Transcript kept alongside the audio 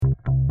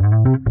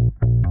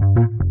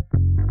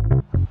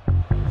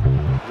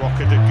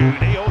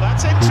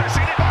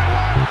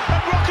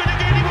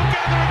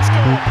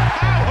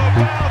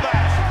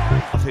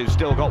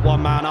still got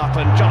one man up,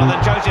 and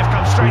Jonathan Joseph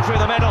comes straight through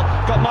the middle.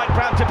 Got Mike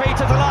Brown to beat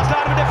at the last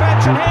line of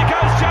defence, and here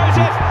goes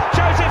Joseph.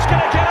 Joseph's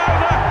going to get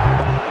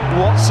over.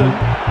 Watson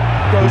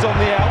goes on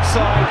the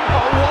outside.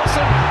 Oh,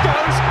 Watson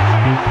goes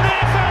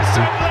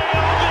magnificently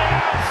on the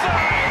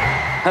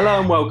outside. Hello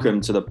and welcome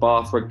to the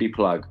Bath Rugby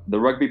Plug, the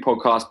rugby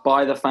podcast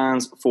by the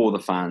fans for the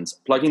fans,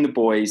 plugging the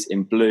boys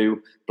in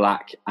blue,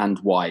 black and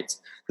white.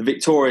 The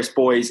victorious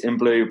boys in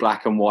blue,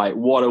 black and white.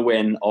 What a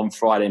win on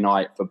Friday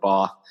night for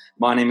Bath.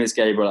 My name is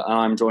Gabriel and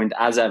I'm joined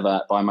as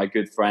ever by my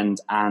good friend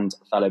and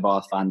fellow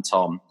Bath fan,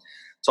 Tom.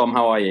 Tom,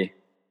 how are you?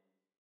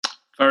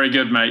 Very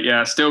good, mate.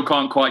 Yeah, still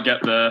can't quite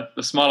get the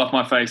smile off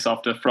my face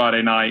after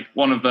Friday night.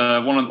 One of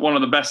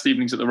the best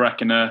evenings at the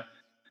Rec in a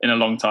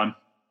long time.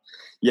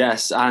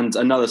 Yes, and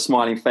another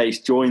smiling face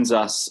joins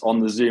us on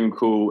the Zoom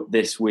call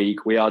this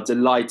week. We are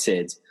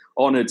delighted,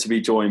 honoured to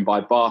be joined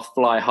by Bath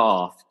Fly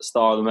Half,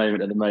 star of the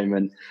moment at the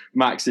moment,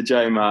 Max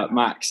Ajoma.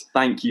 Max,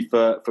 thank you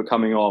for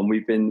coming on.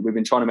 We've been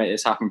trying to make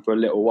this happen for a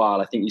little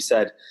while. I think you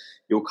said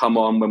you'll come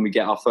on when we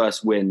get our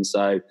first win,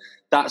 so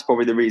that's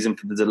probably the reason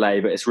for the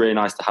delay, but it's really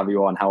nice to have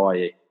you on. How are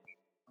you?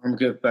 I'm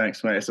good,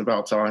 thanks, mate. It's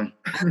about time.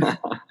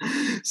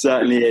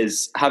 Certainly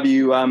is. Have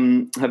you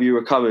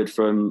recovered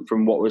from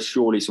what was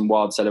surely some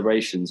wild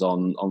celebrations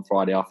on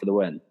Friday after the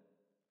win?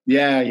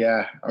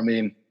 Yeah. I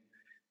mean,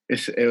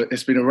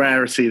 it's been a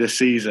rarity this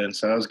season,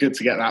 so it was good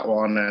to get that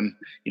one. And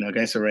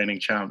against the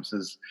reigning champs,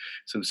 there's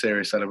some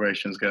serious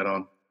celebrations going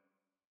on.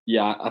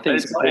 Yeah, I think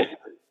it's important.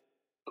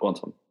 Go on,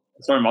 Tom.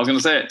 Sorry, I was going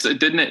to say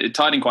it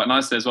tied in quite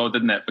nicely as well,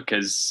 didn't it?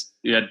 Because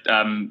you had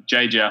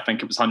JJ, I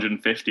think it was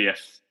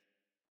 150th.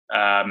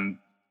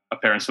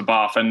 Appearance for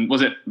Bath, and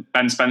was it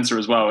Ben Spencer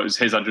as well? It was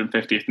his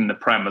 150th in the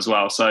Prem as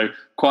well. So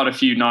quite a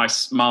few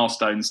nice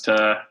milestones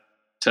to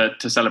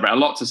celebrate. A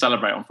lot to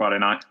celebrate on Friday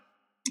night.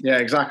 Yeah,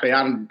 exactly.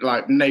 And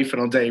like Nathan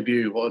on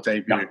debut, what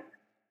a debut!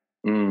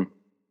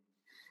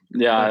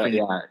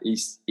 Yeah.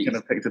 He's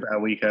gonna pick a better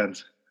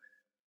weekend.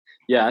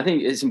 Yeah, I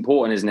think it's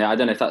important, isn't it? I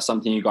don't know if that's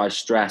something you guys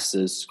stress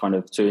as kind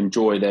of to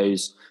enjoy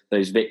those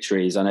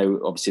victories. I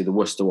know obviously the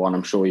Worcester one.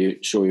 I'm sure you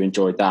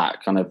enjoyed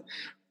that kind of.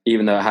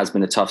 Even though it has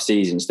been a tough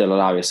season, still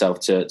allow yourself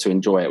to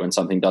enjoy it when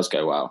something does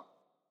go well.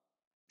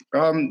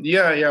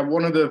 Yeah.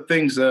 One of the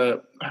things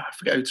that I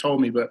forget who told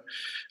me, but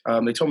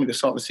they told me at the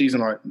start of the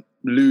season, like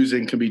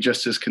losing can be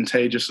just as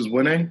contagious as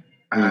winning.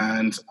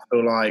 And I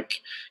feel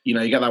like, you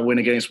get that win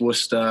against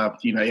Worcester,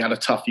 you had a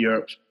tough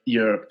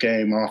Europe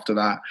game after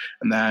that.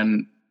 And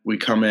then we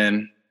come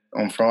in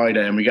on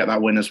Friday and we get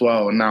that win as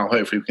well. And now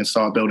hopefully we can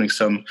start building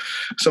some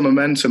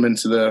momentum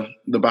into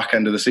the back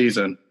end of the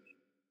season.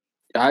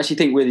 I actually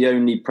think we're the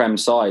only Prem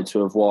side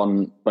to have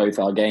won both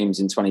our games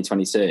in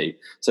 2022.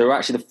 So we're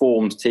actually the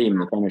formed team in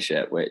the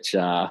Premiership, which,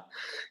 I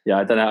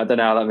don't know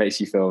how that makes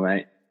you feel,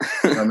 mate.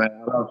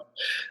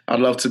 I'd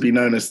love to be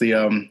known as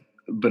the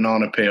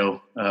banana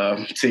peel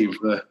team.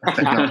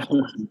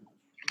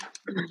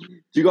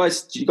 Do you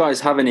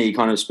guys have any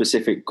kind of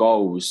specific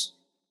goals,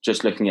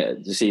 just looking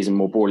at the season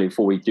more broadly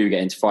before we do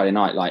get into Friday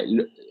night, like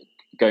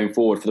going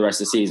forward for the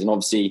rest of the season?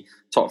 Obviously,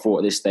 top four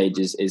at this stage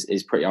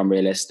is pretty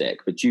unrealistic,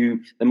 but there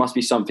must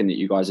be something that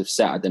you guys have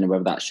set. I don't know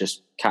whether that's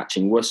just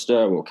catching Worcester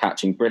or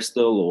catching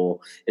Bristol, or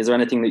is there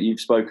anything that you've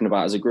spoken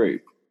about as a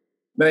group?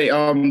 Mate,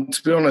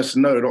 to be honest,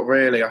 no, not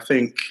really. I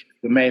think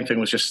the main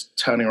thing was just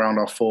turning around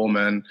our form,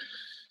 and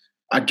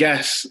I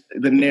guess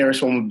the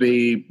nearest one would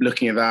be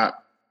looking at that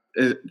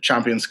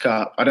Champions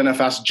Cup. I don't know if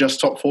that's just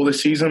top four this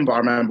season, but I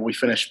remember we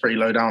finished pretty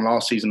low down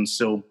last season,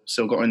 still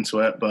got into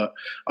it. But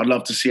I'd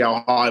love to see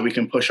how high we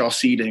can push our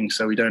seeding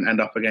so we don't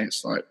end up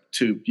against like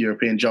two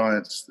European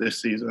giants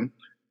this season.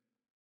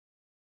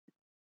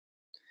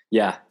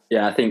 Yeah,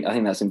 I think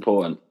that's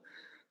important.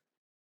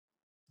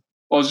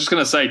 Well, I was just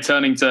going to say,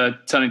 turning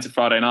to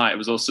Friday night, it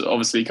was also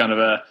obviously kind of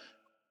a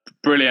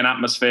brilliant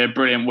atmosphere,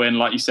 brilliant win,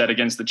 like you said,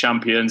 against the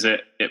champions.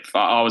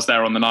 I was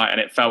there on the night,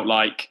 and it felt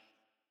like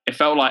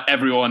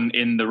everyone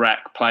in the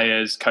Rec,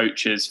 players,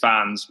 coaches,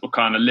 fans, were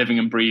kind of living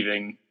and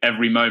breathing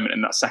every moment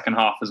in that second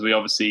half as we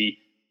obviously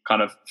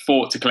kind of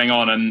fought to cling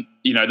on. And,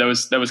 there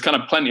was kind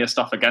of plenty of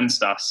stuff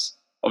against us.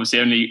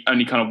 Obviously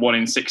only kind of 1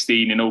 in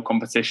 16 in all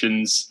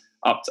competitions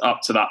up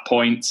to that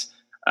point.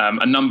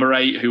 A number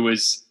 8 who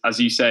was, as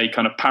you say,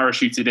 kind of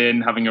parachuted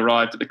in, having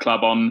arrived at the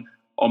club on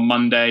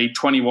Monday,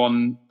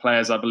 21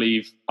 players, I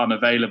believe,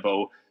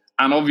 unavailable.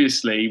 And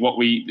obviously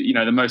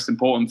the most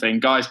important thing,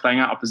 guys playing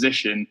out of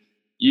position.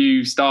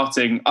 You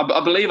starting,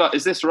 I believe,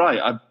 is this right?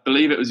 I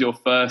believe it was your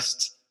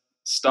first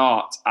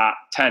start at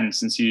 10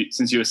 since you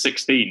were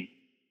 16.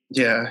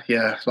 Yeah.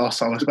 Last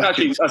time I was back.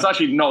 That's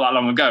actually not that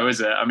long ago,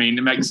 is it? I mean,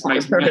 it makes me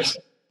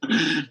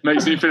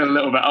feel a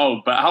little bit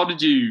old. But how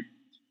did you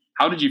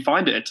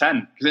find it at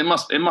 10?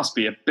 Because it must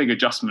be a big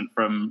adjustment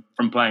from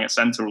playing at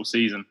centre all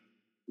season.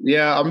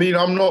 Yeah, I mean,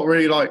 I'm not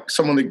really like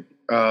someone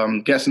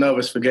that gets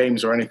nervous for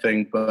games or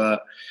anything,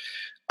 but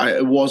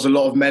it was a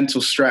lot of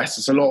mental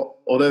stress.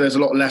 Although there's a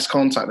lot less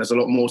contact, there's a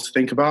lot more to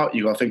think about.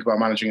 You got to think about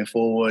managing it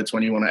forwards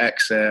when you want to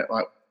exit,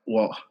 like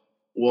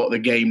what the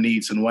game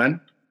needs and when.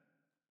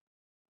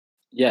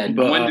 Yeah,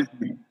 but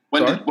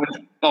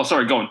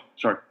sorry, go on.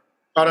 Sorry.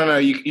 I don't know.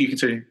 You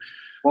continue.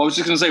 Well, I was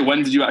just going to say,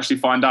 when did you actually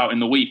find out in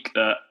the week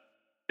that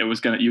you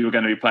were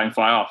going to be playing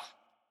fly half?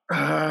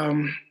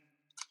 I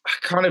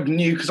kind of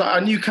knew because I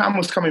knew Cam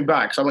was coming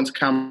back. So I went to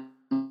Cam's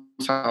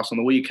house on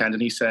the weekend,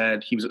 and he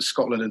said he was at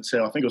Scotland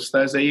until I think it was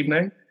Thursday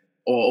evening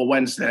or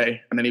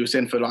Wednesday, and then he was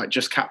in for like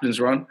just captain's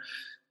run.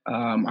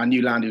 I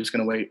knew Landy was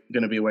going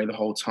to be away the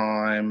whole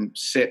time.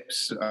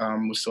 Sips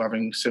was still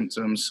having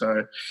symptoms,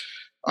 so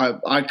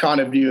I kind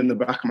of knew in the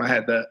back of my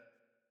head that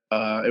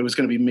it was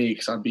going to be me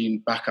because I'd been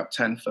back up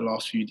 10 for the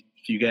last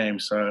few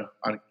games. So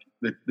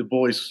the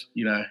boys,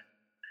 you know,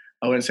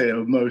 I wouldn't say they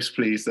were most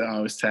pleased that I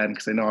was 10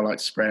 because they know I like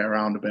to spray it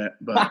around a bit,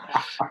 but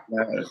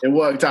it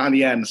worked out in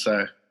the end,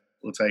 so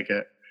we'll take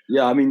it.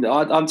 Yeah, I mean,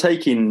 I'm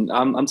taking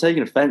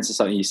offence to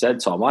something you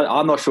said, Tom.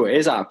 I'm not sure it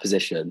is out of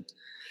position.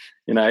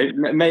 You know,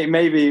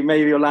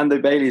 maybe Orlando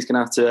Bailey's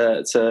going to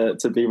have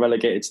to be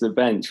relegated to the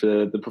bench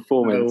for the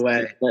performance.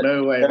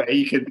 No way.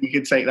 You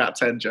could take that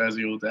 10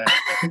 jersey all day.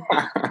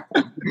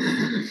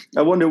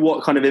 I wonder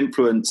what kind of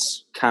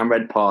influence Cam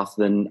Redpath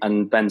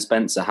and Ben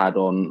Spencer had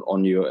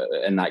on you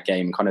in that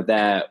game. Kind of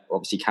there,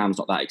 obviously Cam's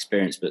not that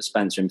experienced, but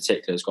Spencer in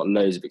particular has got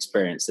loads of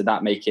experience. Did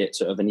that make it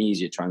sort of an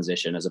easier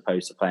transition as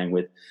opposed to playing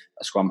with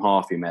a scrum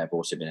half who may have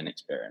also been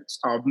inexperienced?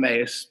 Oh,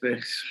 mate,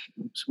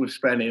 with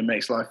Spenny, it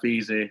makes life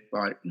easy.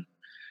 Like,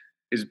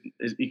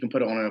 you can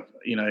put it on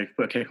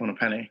put a kick on a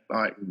penny.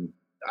 Like,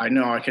 I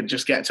know I could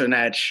just get to an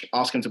edge,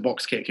 ask him to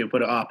box kick, he'll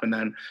put it up, and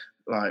then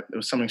like it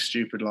was something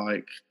stupid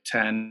like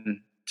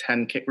 10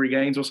 kick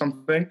regains or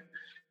something.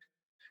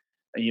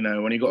 You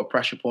know, when you got a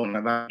pressure point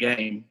like that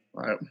game,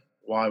 like,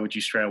 why would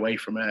you stray away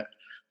from it?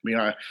 I mean,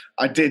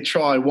 I did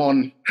try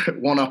one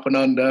up and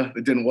under,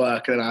 it didn't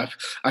work, and I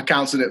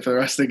cancelled it for the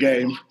rest of the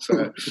game.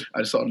 So I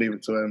just sort of leave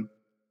it to him.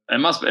 It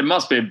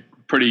must be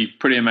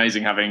pretty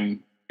amazing having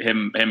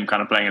him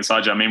kind of playing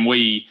inside you. I mean,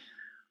 we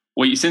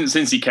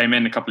since he came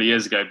in a couple of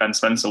years ago, Ben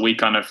Spencer, we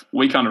kind of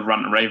rant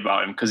and rave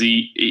about him because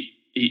he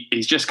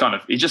just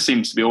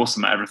seems to be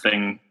awesome at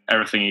everything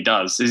he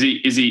does. Is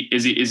he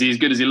as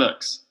good as he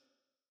looks?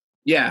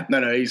 Yeah,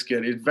 no, he's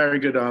good. He's very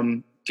good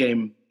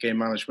game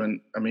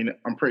management. I mean,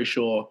 I'm pretty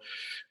sure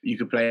you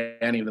could play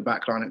any of the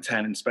back line at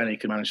 10 and Spenny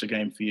could manage the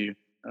game for you.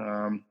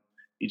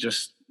 He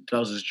just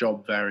does his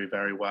job very,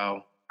 very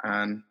well.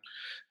 And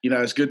you know,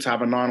 it's good to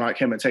have a 9 like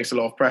him. It takes a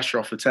lot of pressure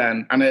off the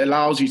 10. And it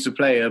allows you to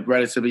play a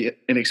relatively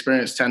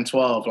inexperienced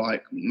 10-12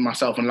 like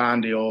myself and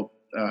Landy or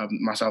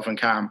myself and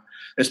Cam,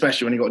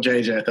 especially when you got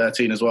JJ at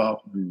 13 as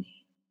well.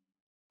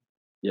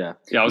 Yeah.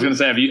 I was going to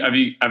say, have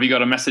you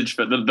got a message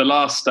for the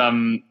last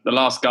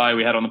guy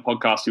we had on the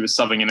podcast who was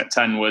subbing in at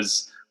 10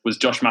 was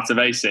Josh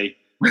Matavesi.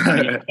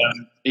 I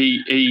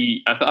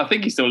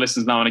think he still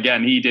listens now and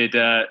again. He did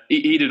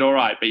all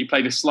right, but he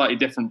played a slightly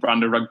different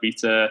brand of rugby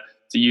to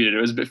you did.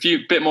 It was a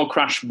bit more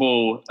crash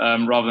ball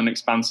rather than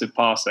expansive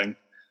passing.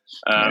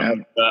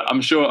 But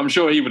I'm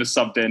sure he would have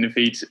subbed in if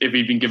he'd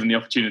been given the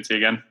opportunity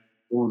again.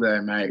 All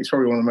there, mate. He's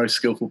probably one of the most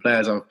skillful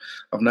players I've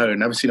known.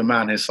 Never seen a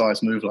man his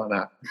size move like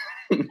that.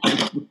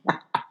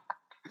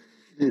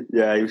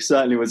 Yeah, he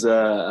certainly was. He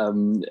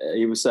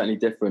was certainly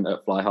different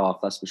at fly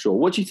half. That's for sure.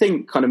 What do you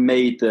think kind of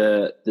made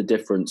the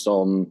difference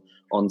on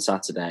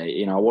Saturday?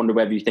 You know, I wonder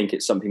whether you think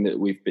it's something that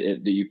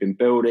you've been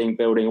building,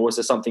 or was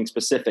there something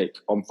specific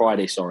on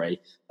Friday? Sorry,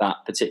 that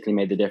particularly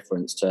made the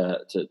difference to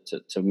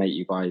make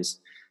you guys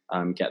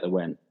get the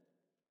win.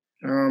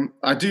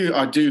 I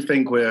do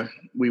think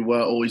we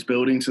were always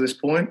building to this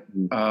point.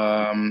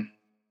 I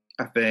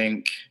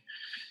think,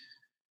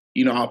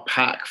 you know, our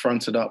pack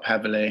fronted up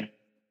heavily.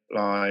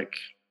 Like,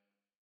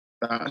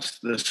 that's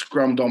the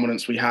scrum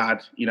dominance we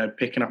had, you know,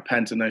 picking up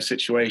pens in those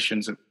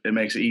situations. It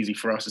makes it easy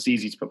for us. It's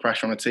easy to put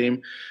pressure on a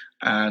team.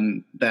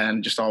 And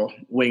then just our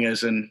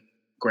wingers and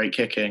great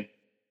kicking.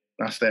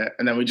 That's it.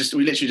 And then we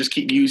literally just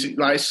keep using,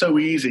 like, it's so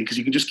easy because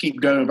you can just keep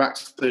going back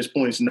to those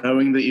points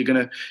knowing that you're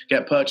going to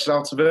get purchase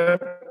out of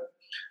it.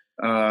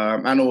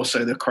 And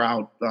also the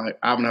crowd, like,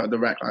 I haven't heard the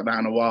Rec like that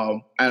in a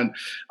while. And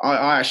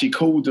I actually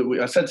called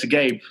it. I said to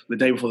Gabe the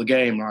day before the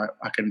game, like,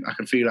 I can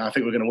feel it. I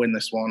think we're going to win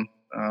this one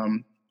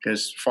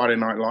because Friday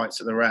Night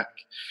Lights at the Rec,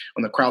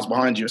 when the crowd's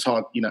behind you, it's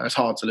hard. You know, it's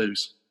hard to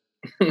lose.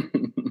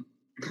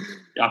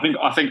 Yeah,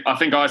 I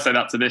think I say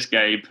that to this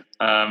Gabe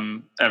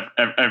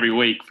every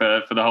week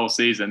for the whole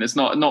season. It's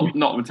not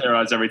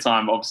materialised every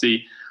time, but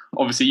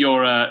obviously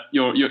you're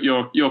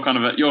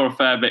kind of you're a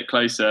fair bit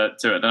closer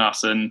to it than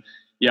us, and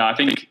yeah, I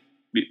think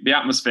the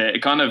atmosphere,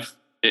 it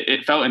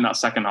felt in that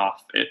second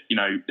half.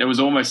 There was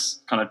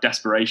almost kind of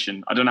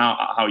desperation. I don't know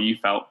how you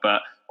felt,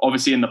 but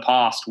obviously in the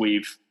past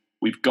we've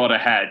got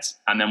ahead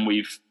and then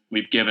we've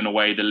given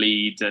away the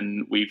lead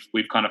and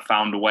we've kind of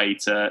found a way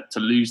to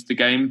lose the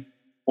game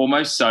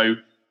almost. So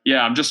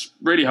yeah, I'm just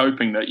really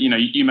hoping that,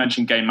 you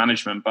mentioned game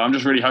management, but I'm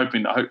just really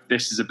hoping that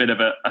this is a bit of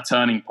a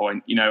turning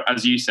point.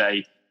 As you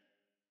say,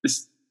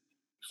 this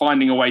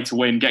finding a way to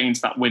win, getting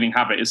into that winning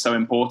habit is so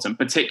important,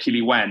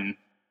 particularly when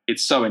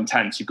it's so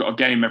intense. You've got a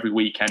game every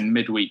weekend,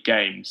 midweek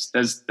games.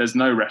 There's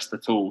no rest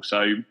at all.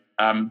 So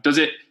does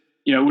it?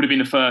 It would have been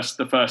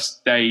the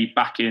first day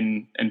back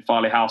in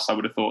Farley House. I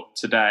would have thought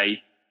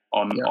today.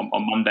 on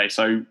Monday.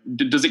 So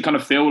does it kind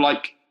of feel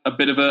like a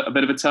bit of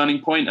a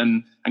turning point,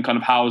 and kind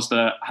of how was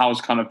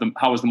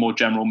the more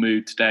general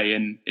mood today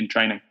in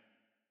training?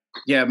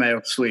 Yeah,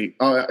 mate, sweet.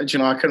 I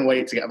couldn't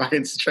wait to get back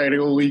into training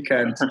all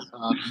weekend.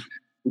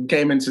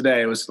 Came in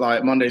today. It was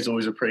like Monday's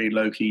always a pretty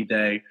low key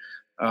day.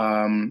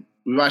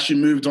 We've actually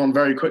moved on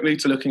very quickly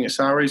to looking at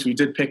salaries. We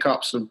did pick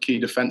up some key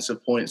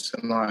defensive points,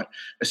 and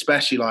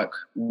especially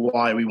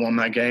why we won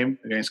that game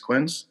against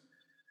Quins,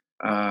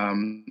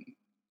 and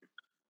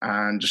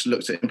just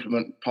looked to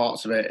implement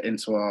parts of it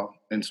into our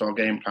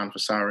game plan for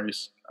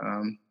salaries,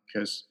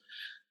 because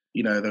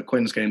the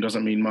Quins game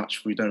doesn't mean much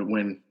if we don't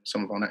win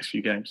some of our next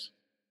few games.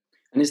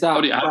 And is that?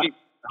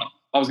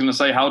 I was going to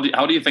say, how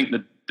do you think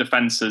the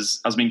defence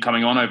has been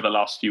coming on over the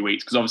last few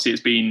weeks? Because obviously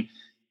it's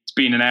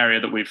been an area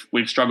that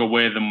we've struggled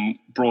with, and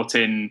brought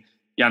in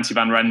Janty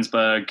van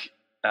Rensburg.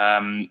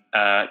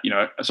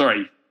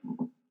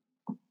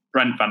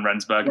 Brent van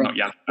Rensburg, not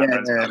Janty van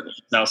Rensburg,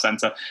 Cell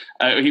Centre.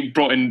 He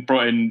brought in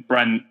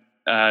Brent,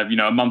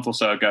 a month or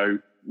so ago.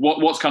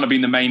 What's kind of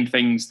been the main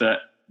things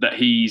that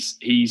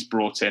he's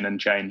brought in and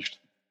changed?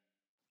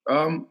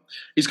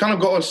 He's kind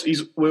of got us.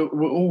 We're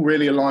all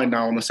really aligned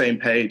now on the same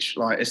page.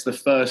 He's the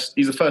first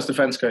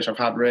defense coach I've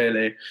had,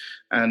 really,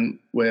 and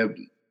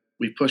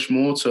we've pushed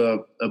more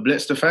to a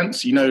blitz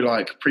defense.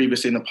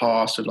 Previously in the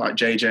past with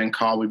JJ and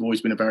Carl, we've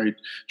always been a very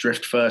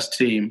drift first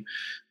team.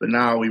 But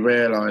now we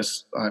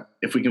realise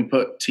if we can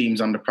put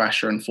teams under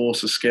pressure and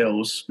force the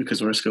skills,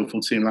 because we're a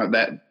skillful team like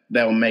that,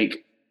 they'll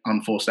make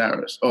forced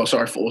errors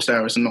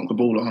and knock the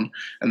ball on,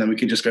 and then we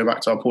can just go back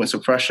to our points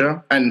of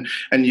pressure. And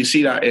you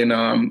see that in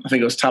I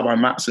think it was Tabai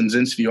Matson's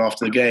interview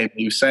after the game.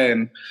 He was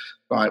saying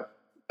the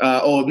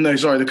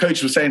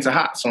coach was saying to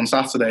Hats on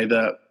Saturday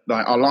that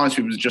our line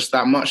sweep was just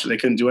that much that they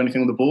couldn't do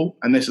anything with the ball,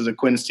 and this is a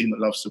Quins team that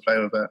loves to play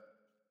with it.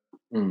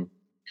 Mm.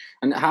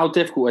 And how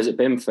difficult has it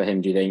been for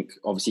him, do you think,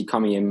 obviously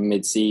coming in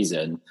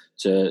mid-season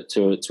to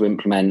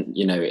implement,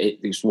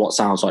 it's what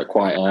sounds like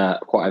quite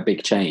a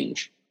big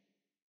change?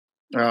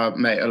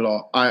 Mate, a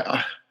lot.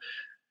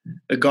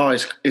 The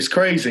guys, it's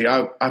crazy.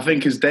 I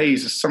think his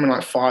days is something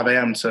like 5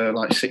 a.m.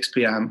 to 6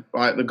 p.m.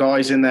 The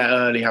guys in there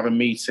early having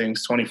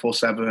meetings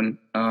 24/7.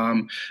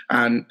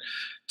 And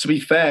to be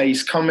fair,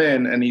 he's come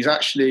in and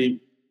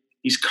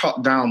he's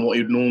cut down what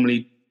he would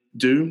normally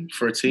do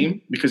for a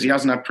team, because he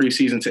hasn't had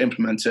pre-season to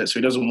implement it. So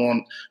he doesn't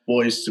want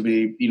boys to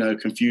be,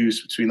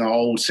 confused between the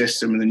old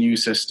system and the new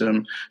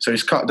system. So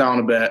he's cut down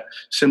a bit,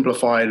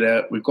 simplified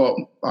it. We've got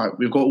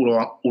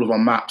all of our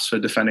maps for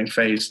defending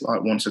phase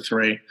 1 to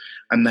 3,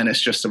 and then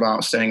it's just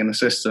about staying in the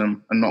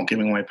system and not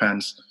giving away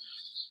pens.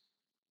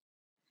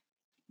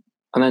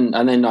 And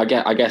then I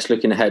guess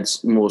looking ahead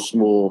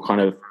more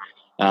kind of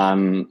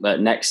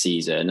next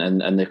season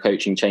and the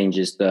coaching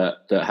changes that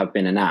have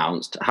been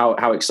announced,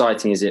 how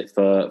exciting is it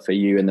for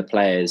you and the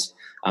players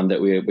that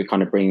we're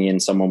kind of bringing in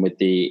someone with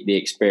the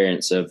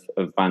experience of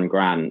Van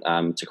Gran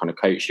to kind of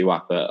coach you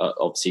up at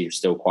obviously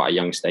still quite a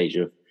young stage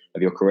of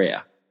your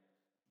career?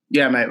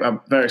 Yeah, mate, I'm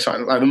very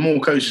excited. The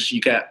more coaches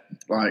you get,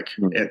 at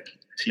a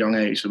young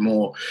age, the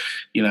more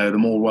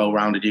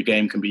well-rounded your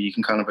game can be. You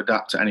can kind of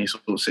adapt to any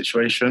sort of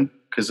situation,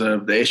 because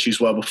the issues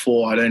were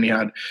before I'd only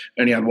had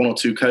 1 or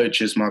 2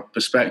 coaches. My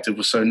perspective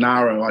was so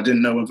narrow. I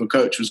didn't know if a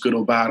coach was good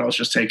or bad. I was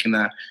just taking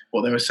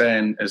what they were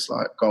saying as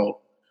gold.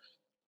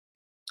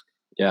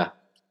 Yeah,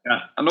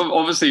 and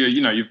obviously,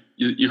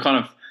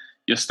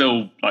 you're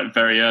still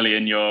very early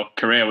in your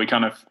career. We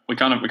kind of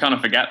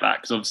forget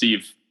that, because obviously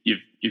you've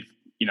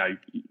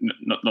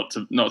not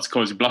to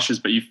cause you blushes,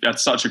 but you've had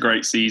such a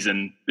great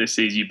season this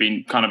season. You've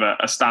been kind of a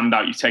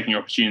standout. You've taken your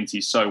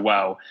opportunities so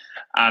well,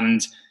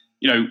 and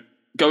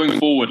going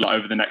forward,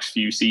 over the next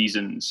few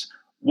seasons,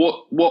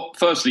 what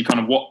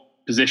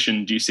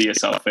position do you see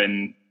yourself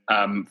in?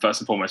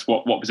 First and foremost,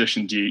 what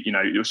position do you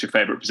what's your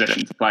favourite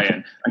position to play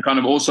in, and kind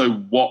of also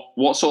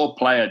what sort of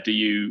player do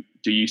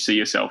you see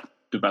yourself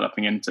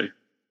developing into?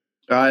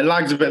 It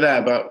lags a bit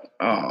there, but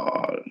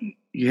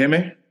you hear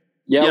me?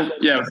 Yeah.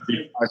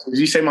 Did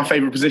you say my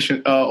favourite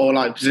position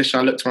or position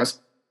I look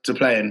to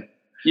play in?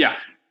 Yeah.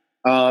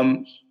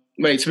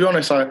 Mate, to be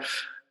honest,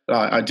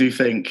 I do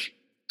think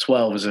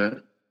 12 is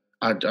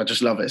I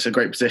just love it. It's a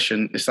great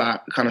position. It's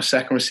that kind of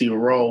second receiver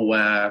role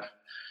where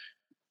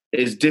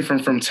it's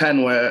different from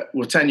 10, where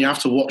with 10 you have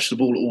to watch the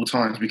ball at all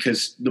times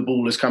because the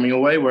ball is coming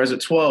away. Whereas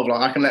at 12,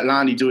 I can let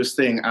Landy do his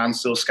thing and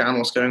still scan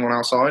what's going on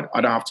outside.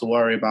 I don't have to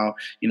worry about,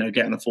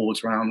 getting the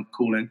forwards around,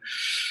 calling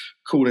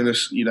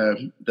this,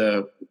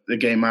 the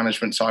game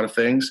management side of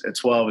things. At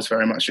 12, it's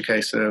very much a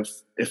case of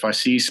if I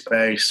see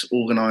space,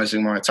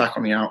 organising my attack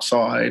on the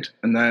outside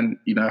and then,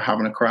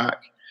 having a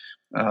crack.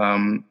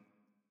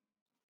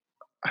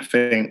 I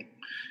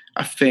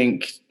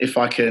think if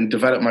I can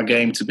develop my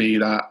game to be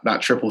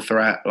that triple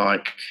threat,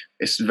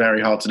 it's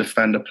very hard to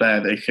defend a player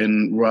that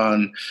can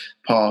run,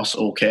 pass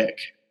or kick.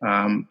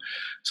 So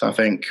I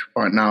think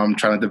right now I'm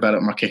trying to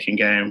develop my kicking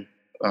game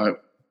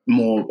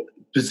more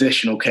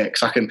positional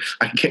kicks. I can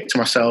kick to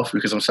myself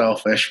because I'm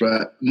selfish,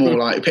 but more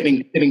like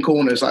pinning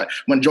corners. Like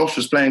when Josh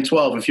was playing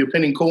 12, if you're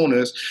pinning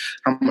corners,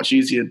 how much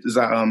easier does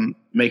that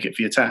make it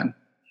for your 10?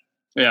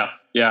 Yeah.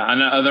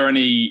 And are there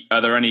any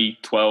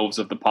 12s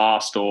of the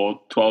past or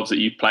 12s that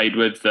you've played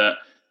with that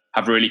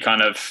have really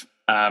kind of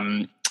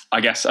I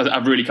guess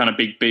have really kind of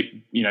big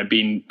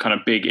been kind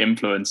of big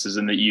influences,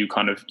 and that you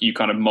kind of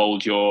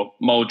mold your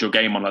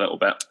game on a little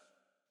bit?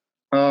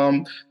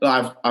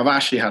 I've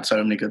actually had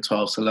so many good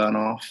 12s to learn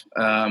off.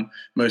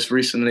 Most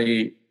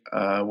recently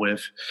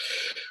with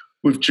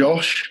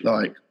Josh,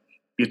 like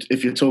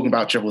if you're talking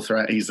about triple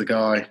threat, he's the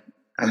guy.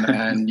 And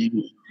then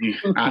you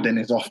add in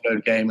his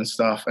offload game and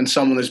stuff. And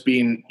someone that's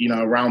been,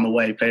 around the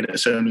way, played at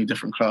so many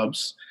different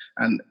clubs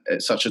and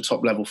at such a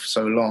top level for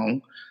so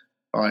long.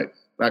 Like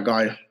that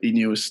guy, he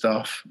knew his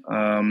stuff.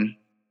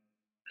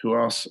 Who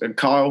else?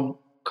 Kyle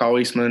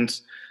Eastman.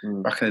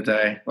 Back in the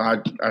day,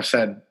 I've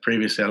said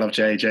previously I love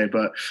JJ,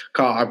 but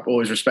Carl, I've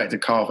always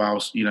respected Carl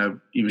Vowles.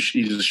 He was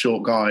a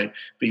short guy,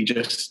 but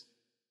it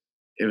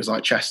was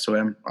like chess to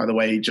him. Either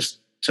way, he just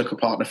took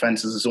apart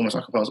defenses. It's almost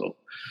like a puzzle.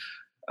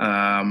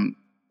 And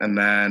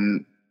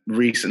then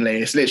recently,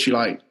 it's literally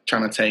like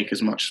trying to take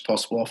as much as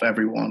possible off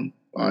everyone.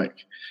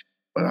 Like,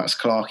 whether that's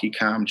Clarkey,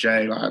 Cam,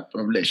 Jay. Like,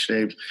 I'm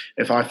literally,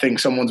 if I think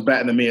someone's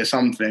better than me at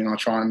something, I'll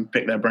try and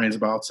pick their brains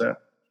about it.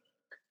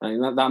 I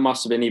mean, that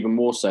must have been even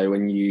more so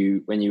when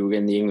you were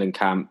in the England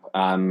camp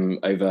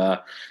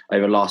over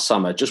last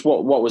summer. Just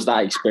what was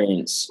that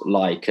experience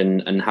like,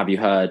 and have you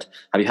had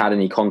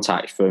any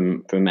contact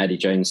from Eddie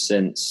Jones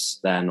since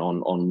then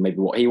on maybe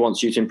what he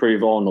wants you to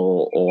improve on,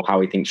 or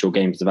how he thinks your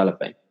game's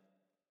developing?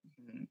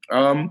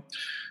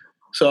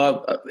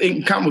 So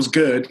camp was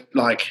good.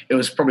 Like, it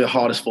was probably the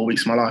hardest 4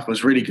 weeks of my life. It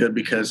was really good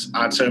because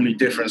I had so many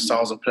different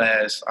styles of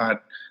players. It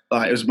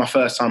was my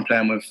first time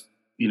playing with,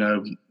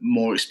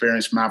 more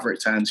experienced Maverick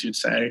 10s, you'd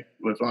say,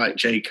 with like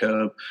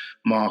Jacob,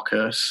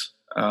 Marcus,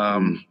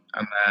 and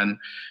then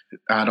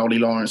I had Ollie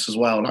Lawrence as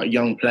well, like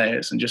young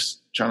players, and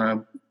just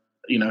trying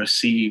to,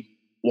 see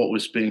what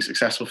was being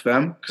successful for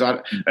them, because I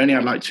only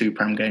had like 2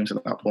 Prem games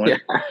at that point. Yeah.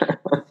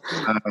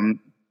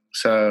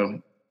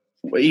 So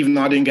even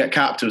though I didn't get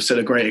capped, it was still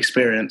a great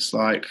experience.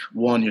 Like,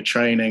 one, you're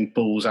training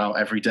balls out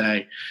every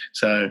day,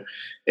 so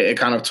it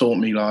kind of taught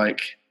me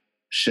like,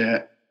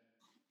 shit,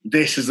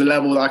 this is the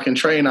level that I can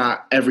train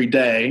at every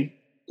day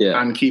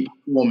and keep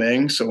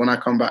performing. So when I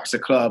come back to the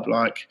club,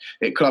 like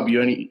at club,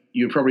 you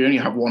probably only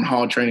have 1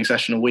 hard training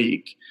session a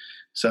week.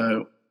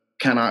 So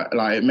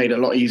it made it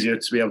a lot easier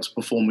to be able to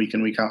perform week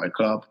in, week out at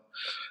club.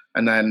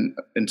 And then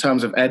in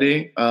terms of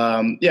Eddie,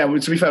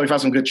 to be fair, we've had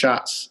some good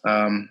chats.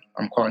 I'm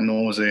quite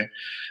nosy.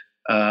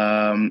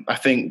 I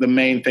think the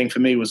main thing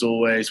for me was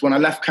always, when I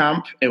left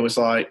camp, it was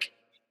like,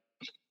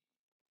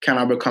 can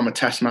I become a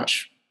test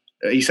match?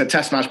 He said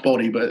test match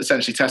body, but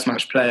essentially test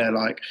match player,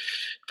 like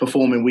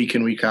performing week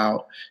in, week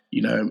out.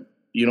 You're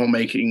not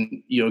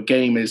making your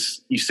game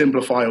you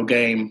simplify your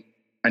game,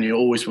 and you're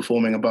always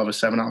performing above a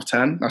 7 out of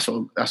 10. That's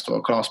what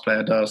a class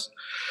player does.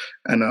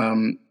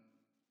 And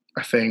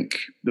I think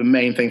the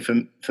main thing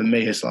for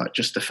me is like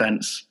just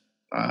defense.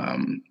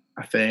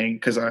 I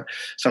think because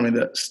something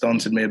that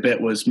stunted me a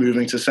bit was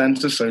moving to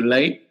centre so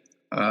late.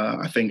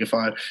 I think if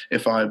I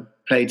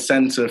played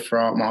centre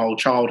throughout my whole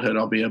childhood,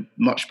 I'll be a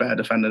much better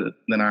defender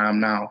than I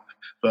am now.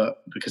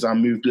 But because I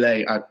moved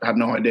late, I had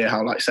no idea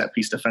how like set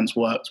piece defence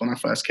worked when I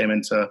first came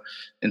into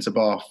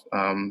Bath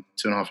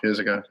 2.5 years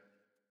ago.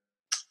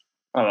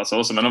 Oh, that's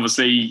awesome! And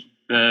obviously,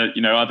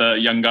 other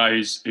young guy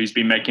who's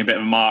been making a bit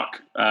of a mark,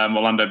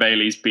 Orlando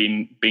Bailey's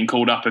been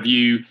called up. Have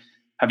you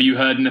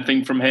heard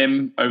anything from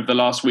him over the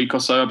last week or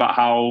so about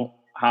how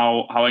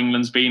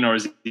England's been, or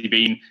has he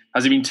been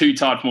too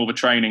tired from all the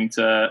training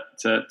to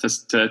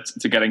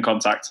get in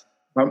contact?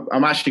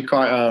 I'm actually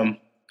quite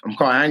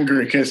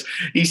angry because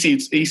he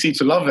seems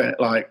to love it.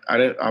 Like,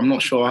 I'm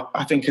not sure.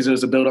 I think because it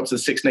was a build up to the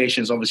Six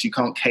Nations, obviously you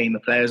can't cane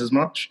the players as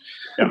much.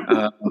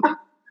 Yeah.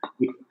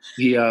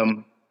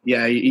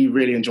 He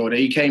really enjoyed it.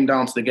 He came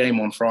down to the game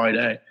on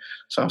Friday,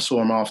 so I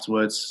saw him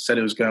afterwards. Said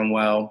it was going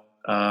well.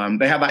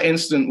 They had that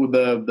incident with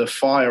the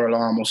fire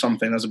alarm or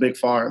something. There's a big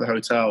fire at the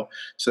hotel,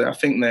 so I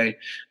think they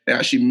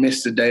actually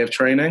missed a day of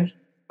training.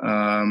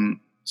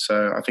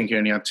 So I think he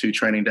only had 2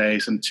 training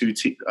days and 2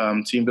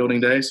 team building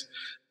days.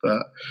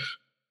 But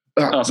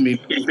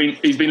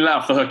he's been let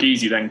off the hook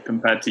easy then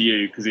compared to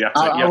you, because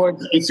I won't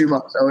say too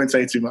much. I won't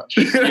say too much.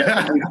 You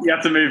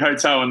have to move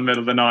hotel in the middle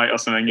of the night or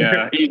something.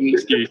 Yeah, easy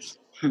excuse.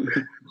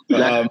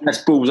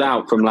 Less balls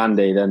out from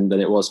Landy than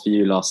it was for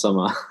you last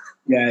summer.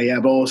 Yeah,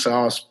 but also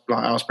I was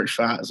pretty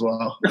fat as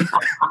well.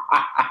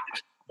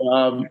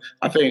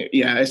 I think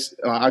I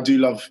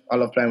love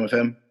playing with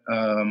him.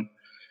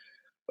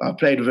 I've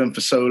played with him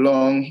for so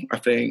long. I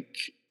think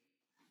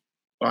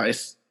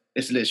it's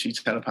literally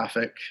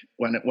telepathic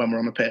when we're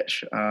on the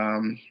pitch.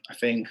 I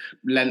think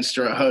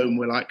Leinster at home,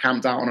 we're like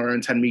camped out on our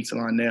own 10-metre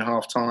line near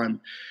half time.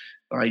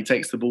 He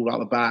takes the ball out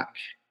the back.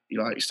 He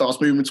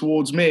starts moving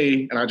towards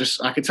me, and I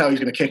could tell he's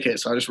going to kick it,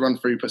 so I just run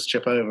through, puts the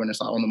chip over, and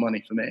it's like on the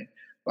money for me.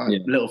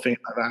 Little things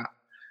like that.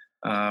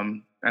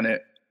 And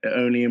it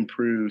only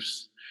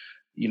improves,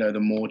 the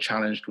more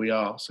challenged we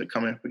are. So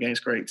coming up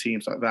against great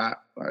teams like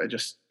that, it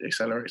just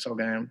accelerates our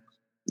game.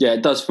 Yeah,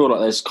 it does feel like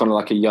there's kind of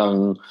like a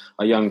young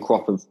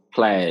crop of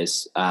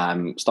players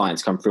starting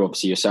to come through.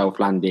 Obviously, yourself,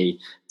 Landy,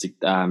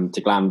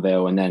 to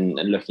Glanville, and then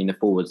looking the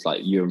forwards like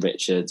you and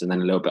Richards, and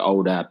then a little bit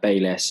older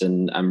Bayliss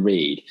and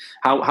Reed.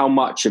 How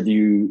much have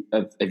you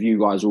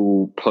guys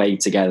all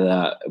played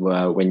together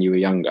when you were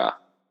younger?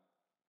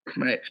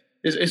 Mate,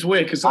 it's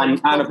weird because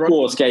and of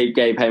course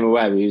Gabe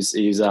Hamer-Webb, who's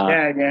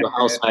your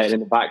housemate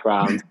in the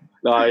background.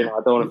 No, I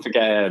don't want to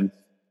forget him.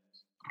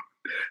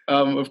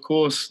 Of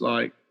course,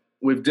 like,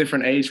 with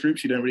different age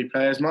groups, you don't really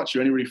play as much.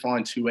 You only really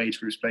find two age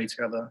groups play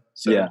together.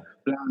 So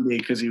Blandy,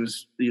 because he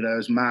was,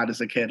 as mad as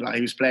a kid, like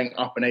he was playing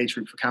up an age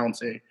group for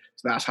county.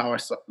 So that's how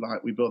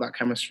we built that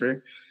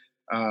chemistry.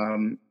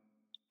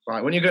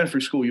 Like when you're going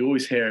through school, you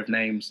always hear of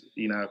names,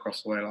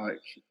 across the way.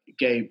 Like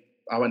Gabe,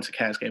 I went to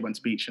Cares, Gabe went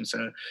to Beach, and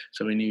so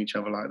we knew each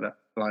other like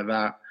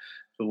that.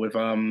 But with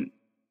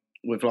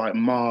like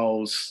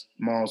Miles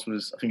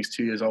was, I think he's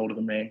 2 years older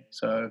than me.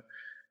 So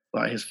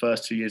like his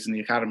first 2 years in the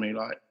academy,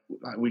 like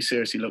we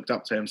seriously looked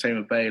up to him. Same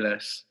with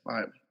Bayliss,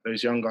 like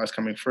those young guys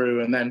coming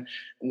through, and then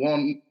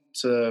want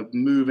to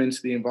move into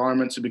the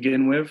environment to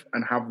begin with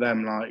and have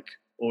them like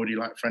already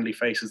like friendly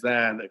faces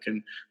there that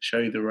can show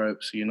you the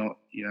ropes, so you're not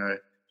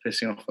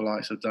pissing off the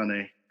likes of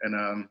Dunny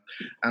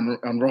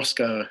and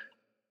Roscoe.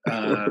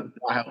 That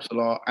helps a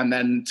lot. And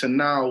then to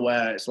now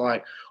where it's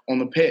like on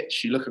the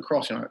pitch, you look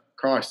across, you're like,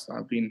 Christ,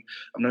 I've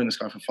known this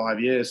guy for 5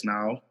 years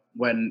now,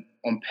 when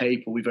on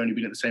paper we've only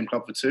been at the same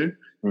club for 2.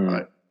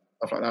 Like,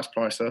 stuff like that's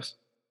priceless.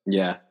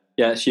 Yeah,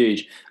 it's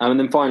huge. And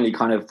then finally,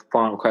 kind of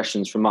final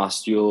questions from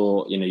us.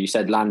 You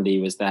said Landy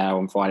was there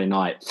on Friday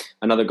night.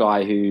 Another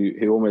guy who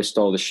almost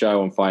stole the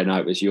show on Friday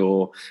night was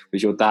your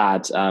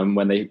dad.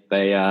 When they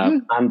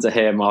panned to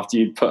him after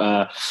you'd put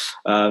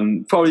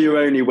probably your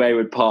only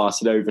wayward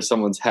pass over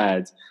someone's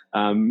head.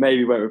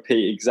 Maybe won't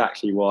repeat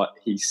exactly what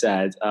he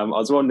said. I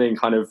was wondering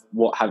kind of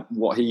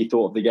what he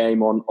thought of the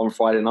game on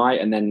Friday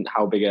night, and then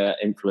how big an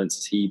influence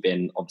has he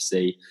been,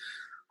 obviously,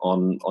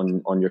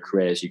 on your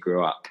career as you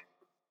grew up.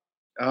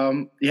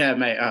 Yeah,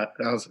 mate, that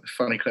was a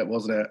funny clip,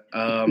 wasn't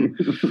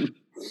it?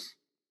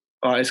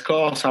 It's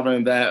class having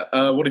him there.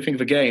 What do you think of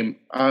the game?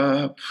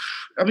 To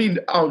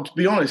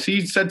be honest,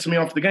 he said to me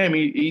after the game,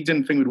 he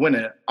didn't think we'd win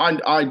it.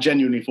 I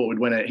genuinely thought we'd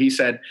win it. He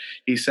said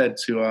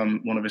to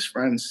one of his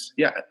friends,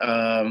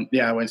 I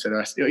won't say the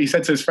rest. He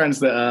said to his friends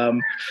that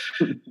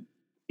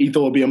he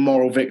thought it'd be a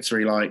moral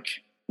victory, like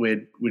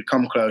we'd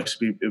come close,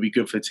 it'd be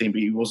good for the team,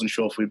 but he wasn't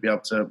sure if we'd be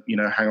able to,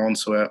 hang on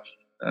to it.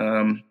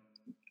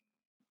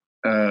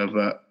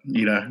 But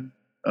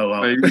oh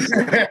well.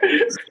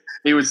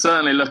 He was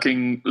certainly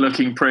looking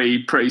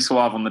pretty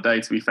suave on the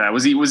day. To be fair,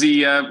 was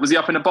he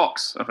up in a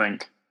box? I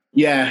think.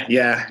 Yeah.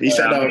 He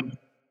said,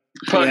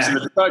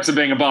 "Perks of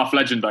being a Bath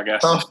legend, I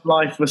guess." Tough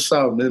life for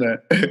some, isn't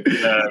it?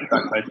 Yeah,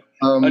 exactly.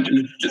 I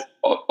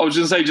was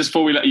going to say, just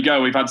before we let you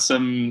go, we've had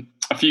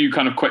a few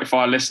kind of quick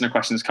fire listener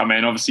questions come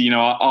in. Obviously,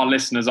 our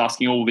listeners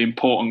asking all the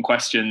important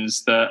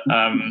questions that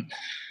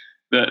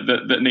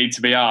that need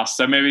to be asked.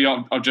 So maybe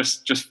I'll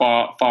just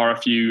fire a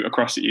few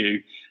across at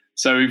you.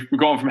 So we've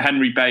gone from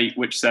Henry Bate,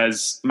 which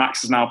says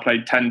Max has now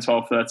played 10,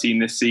 12, 13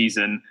 this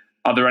season.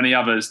 Are there any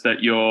others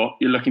that you're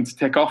looking to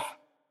tick off?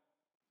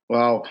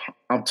 Well,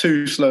 I'm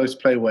too slow to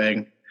play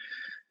wing.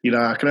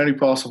 I can only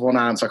pass with one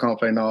hand, so I can't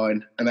play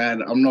 9. And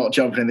then I'm not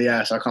jumping in the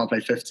air, so I can't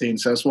play 15.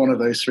 So it's one of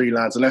those 3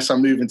 lads. Unless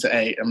I'm moving to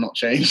 8, I'm not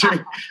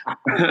changing.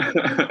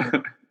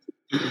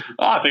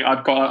 I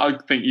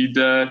think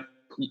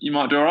you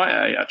might do all right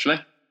at 8, actually.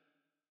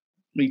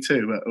 Me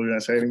too, but are we going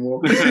to say any more?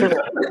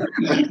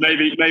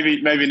 maybe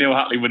Neil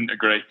Hatley wouldn't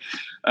agree.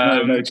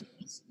 No,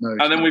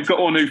 and then we've got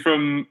one who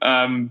from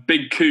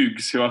Big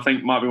Cougs, who I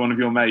think might be one of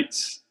your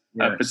mates,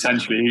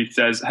 potentially, who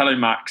says, "Hello,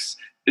 Max.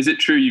 Is it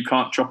true you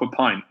can't chop a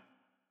pint?"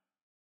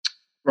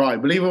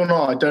 Right, believe it or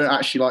not, I don't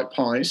actually like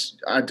pints.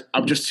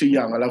 I'm just too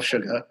young. I love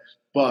sugar.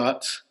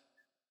 But,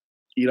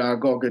 I've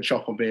got a good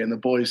chop on beer, and the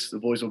boys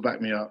will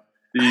back me up.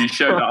 You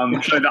showed that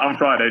on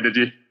Friday, did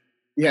you?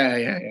 Yeah.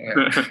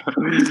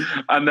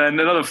 And then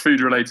another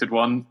food-related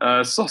one,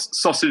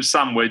 sausage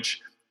sandwich,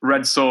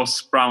 red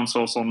sauce, brown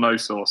sauce, or no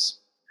sauce.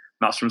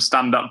 And that's from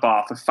Stand Up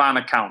Bath, a fan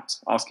account,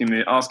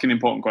 asking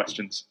important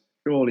questions.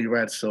 Surely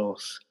red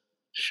sauce.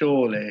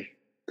 Surely.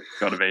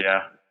 Got to be,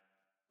 yeah.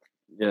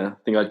 Yeah, I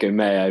think I'd go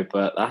mayo,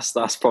 but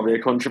that's probably a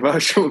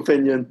controversial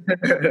opinion.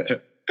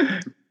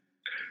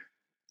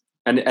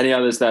 Any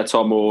others there,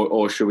 Tom,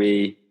 or should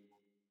we?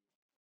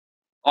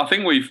 I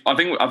think we've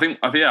covered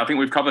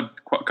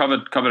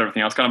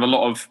everything else. Kind of a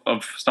lot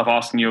of stuff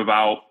asking you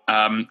about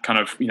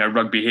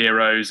rugby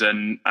heroes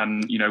and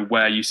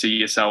where you see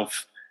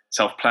yourself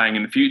playing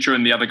in the future,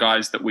 and the other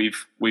guys that we've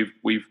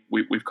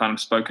kind of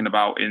spoken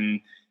about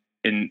in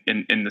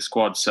the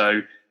squad.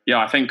 So yeah,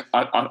 I think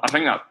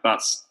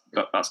that's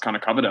kind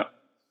of covered it.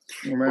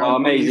 Well,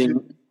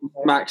 amazing.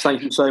 Max,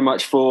 thank you so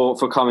much for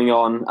coming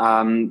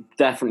on.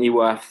 Definitely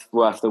worth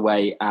the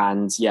wait.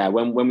 And yeah,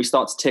 when we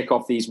start to tick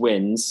off these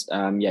wins,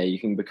 you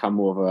can become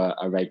more of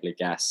a regular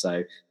guest.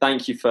 So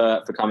thank you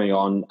for coming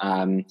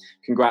on.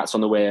 Congrats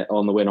on the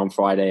win on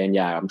Friday. And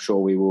yeah, I'm sure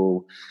we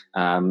will.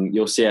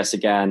 You'll see us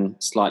again,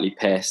 slightly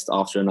pissed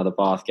after another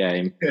Bath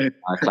game,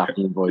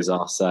 clapping the boys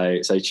off. So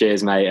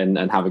cheers, mate,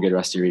 and have a good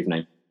rest of your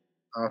evening.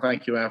 Oh,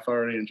 thank you, Alf. I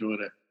really enjoyed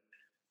it.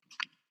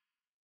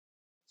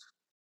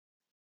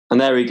 And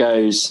there he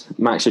goes,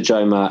 Max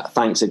Ojomo.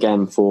 Thanks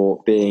again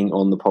for being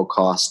on the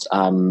podcast.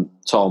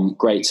 Tom,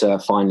 great to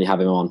finally have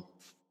him on.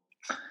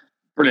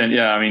 Brilliant.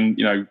 Yeah, I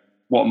mean,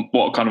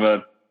 what kind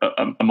of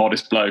a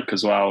modest bloke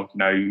as well.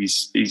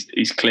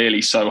 He's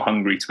clearly so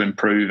hungry to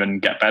improve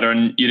and get better,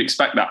 and you'd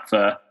expect that for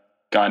a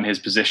guy in his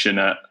position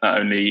at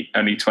only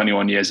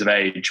 21 years of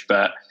age.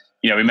 But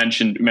we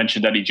mentioned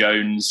Eddie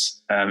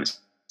Jones. It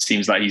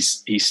seems like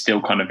he's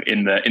still kind of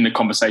in the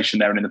conversation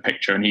there and in the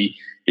picture, and he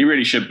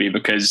really should be,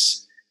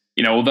 because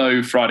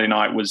although Friday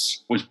night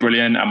was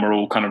brilliant and we're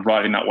all kind of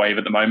riding that wave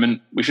at the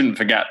moment, we shouldn't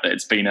forget that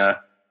it's been a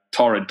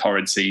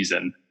torrid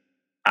season,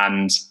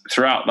 and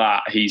throughout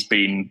that he's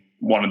been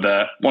one of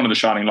the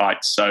shining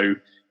lights. So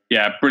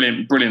yeah,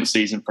 brilliant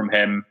season from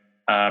him.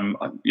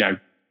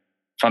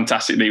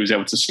 Fantastically, he was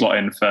able to slot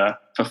in for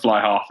fly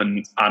half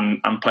and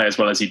play as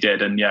well as he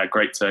did, and yeah,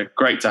 great to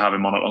have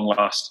him on at long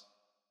last.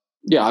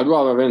 Yeah, I'd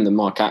rather have him than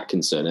Mark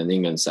Atkinson in the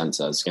England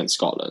centres against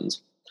Scotland.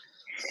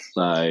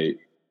 So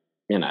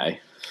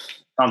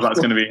Sounds like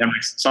it's going to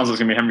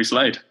be Henry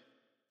Slade.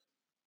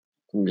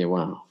 Yeah,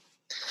 wow.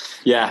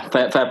 Yeah,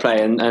 fair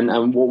play,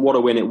 and what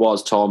a win it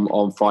was, Tom,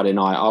 on Friday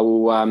night. I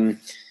will,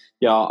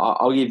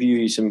 I'll give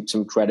you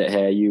some credit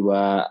here. You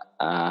were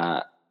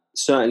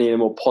certainly in a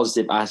more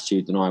positive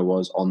attitude than I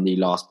was on the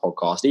last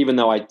podcast, even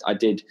though I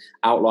did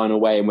outline a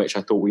way in which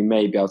I thought we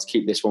may be able to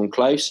keep this one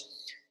close.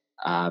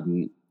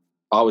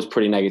 I was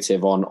pretty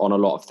negative on a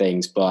lot of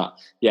things, but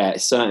yeah, it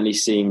certainly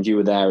seemed you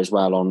were there as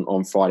well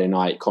on Friday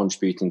night,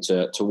 contributing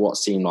to what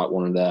seemed like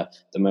one of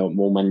the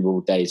more memorable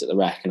days at the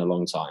Rec in a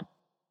long time.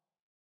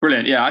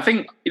 Brilliant. Yeah, I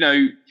think,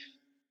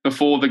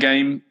 before the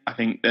game, I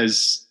think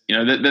there's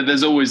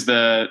always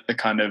the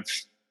kind of,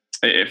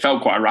 it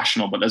felt quite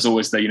irrational, but there's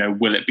always the,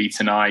 will it be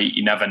tonight?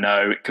 You never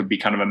know. It could be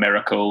kind of a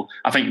miracle.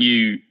 I think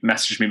you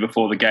messaged me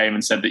before the game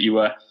and said that you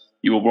were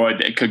worried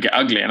that it could get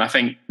ugly. And I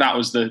think that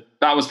was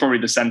probably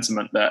the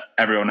sentiment that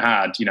everyone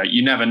had.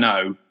 You never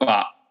know,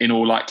 but in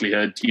all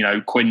likelihood,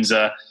 Quins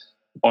are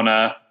on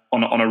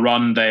a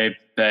run. They've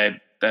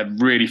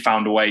really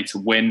found a way to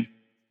win,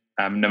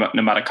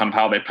 no matter kind of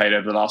how they played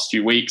over the last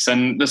few weeks.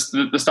 And the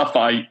stuff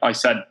that I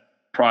said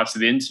prior to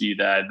the interview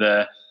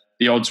there,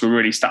 the odds were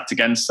really stacked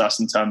against us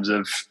in terms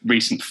of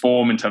recent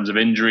form, in terms of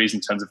injuries, in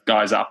terms of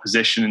guys out of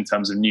position, in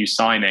terms of new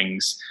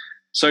signings.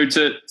 So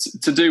to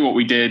do what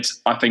we did,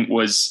 I think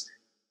was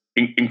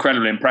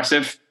incredibly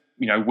impressive.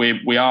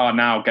 We are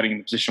now getting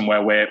in a position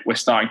where we're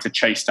starting to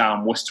chase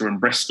down Worcester and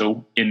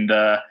Bristol in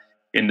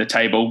the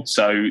table.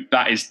 So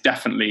that is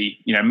definitely,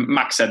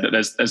 Max said that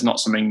there's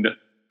not something that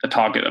a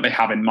target that they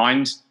have in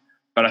mind,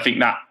 but I think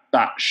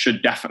that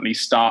should definitely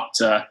start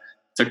to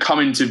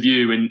come into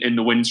view in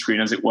the windscreen,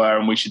 as it were,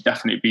 and we should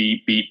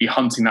definitely be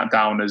hunting that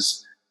down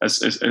as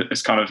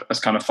kind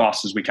of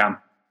fast as we can.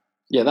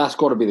 Yeah, that's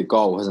got to be the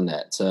goal, hasn't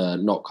it? To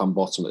not come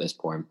bottom at this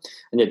point.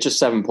 And yeah, just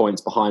 7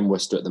 points behind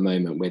Worcester at the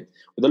moment, with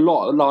a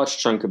large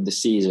chunk of the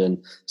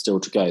season still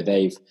to go.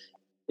 They've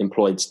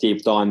employed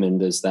Steve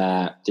Diamond as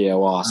their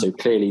DOR, so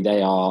clearly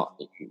they are,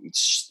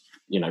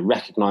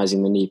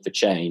 recognising the need for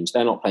change.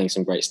 They're not playing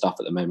some great stuff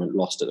at the moment,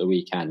 lost at the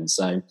weekend.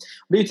 So I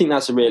do think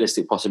that's a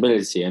realistic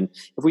possibility. And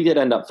if we did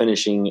end up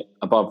finishing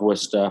above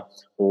Worcester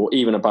or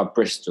even above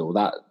Bristol,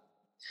 that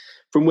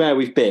from where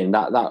we've been,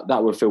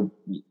 that would feel,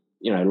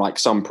 like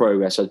some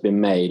progress has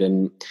been made,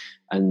 and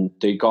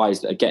the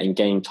guys that are getting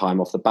game time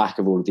off the back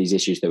of all of these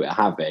issues that we're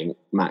having,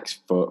 Max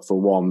for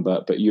one,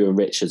 but Ewan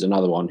Richards,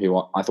 another one who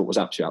I thought was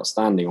absolutely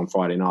outstanding on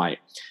Friday night,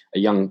 a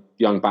young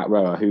back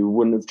rower who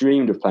wouldn't have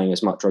dreamed of playing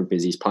as much rugby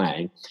as he's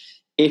playing.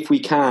 If we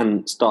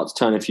can start to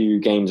turn a few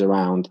games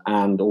around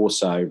and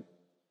also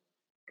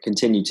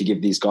continue to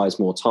give these guys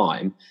more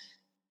time,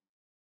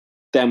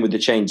 then with the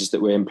changes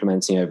that we're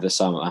implementing over the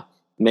summer,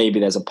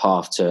 maybe there's a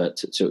path to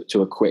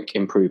a quick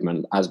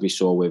improvement, as we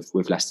saw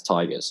with Leicester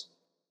Tigers.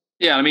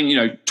 Yeah, I mean,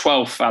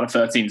 12th out of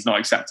 13 is not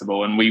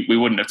acceptable, and we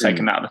wouldn't have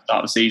taken that at the start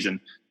of the season.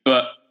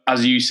 But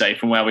as you say,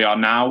 from where we are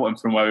now and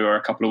from where we were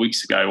a couple of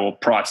weeks ago or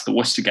prior to the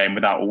Worcester game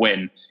without a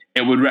win,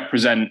 it would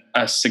represent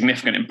a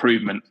significant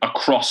improvement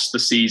across the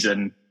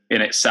season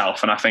in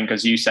itself. And I think,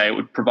 as you say, it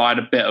would provide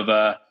a bit of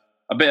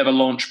a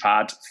launch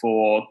pad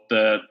for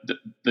the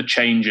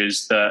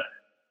changes and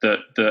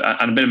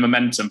a bit of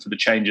momentum for the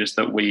changes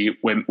that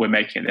we're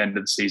making at the end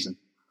of the season.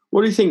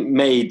 What do you think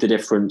made the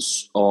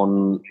difference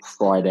on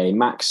Friday?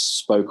 Max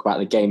spoke about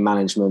the game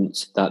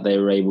management that they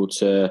were able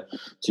to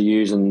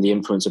use and the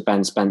influence of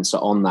Ben Spencer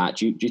on that.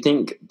 Do you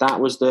think that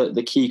was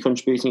the key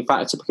contributing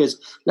factor? Because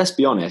let's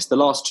be honest, the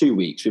last 2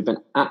 weeks we've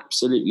been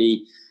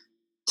absolutely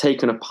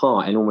taken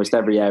apart in almost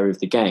every area of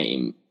the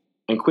game.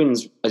 and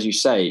Quins, as you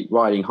say,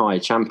 riding high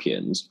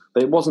champions,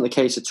 but it wasn't the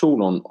case at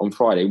all on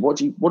Friday. What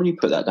do you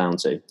put that down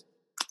to?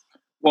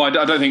 Well,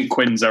 I don't think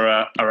Quins are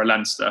a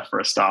Leinster for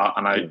a start,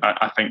 and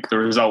I think the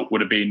result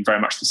would have been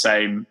very much the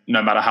same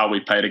no matter how we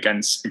played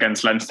against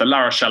Leinster.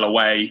 La Rochelle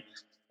away,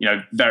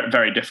 very,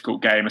 very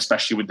difficult game,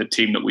 especially with the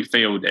team that we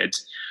fielded.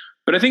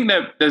 But I think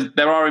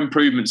there are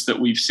improvements that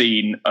we've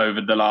seen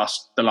over the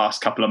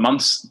last couple of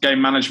months. Game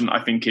management,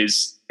 I think,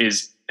 has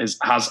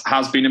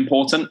been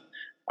important.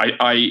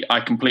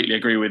 I completely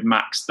agree with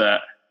Max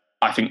that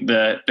I think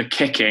the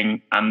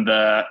kicking and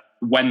the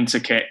when to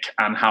kick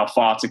and how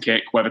far to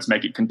kick, whether to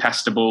make it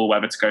contestable,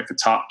 whether to go for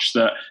touch,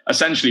 that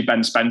essentially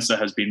Ben Spencer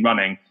has been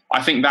running.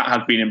 I think that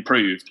has been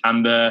improved,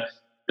 and the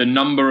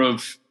number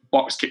of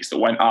box kicks that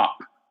went up,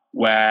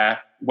 where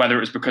whether it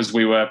was because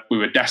we were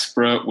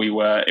desperate,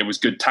 it was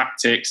good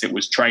tactics, it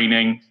was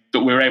training,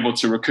 that we were able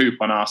to recoup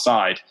on our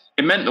side.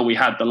 It meant that we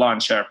had the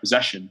lion's share of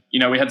possession.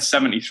 We had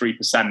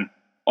 73%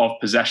 of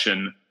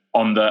possession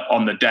on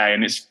the day,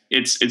 and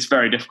it's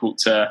very difficult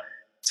to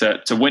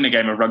win a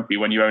game of rugby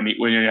when you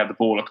only have the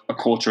ball a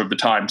quarter of the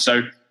time.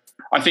 So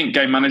I think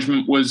game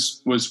management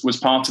was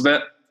part of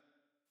it,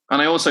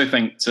 and I also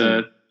think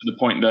to the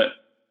point that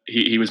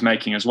he was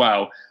making as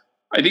well,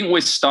 I think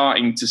we're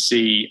starting to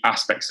see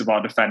aspects of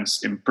our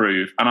defence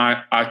improve, and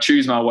I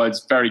choose my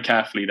words very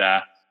carefully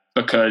there,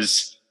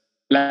 because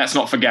let's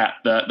not forget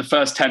that the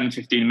first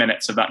 10-15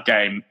 minutes of that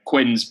game,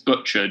 Quins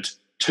butchered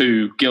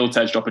 2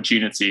 gilt-edged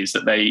opportunities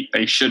that they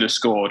should have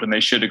scored, and they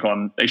should have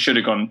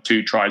gone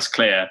 2 tries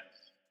clear.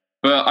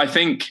 But I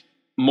think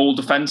Maul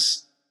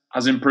defence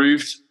has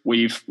improved.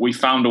 We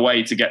found a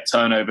way to get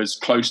turnovers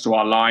close to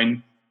our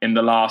line in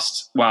the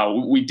last.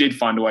 Well, we did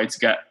find a way to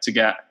get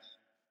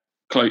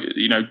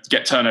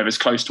turnovers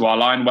close to our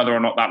line. Whether or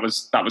not that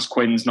was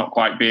Quins not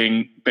quite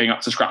being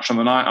up to scratch on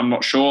the night, I'm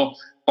not sure.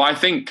 But I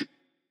think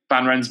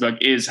Van Rensburg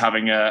is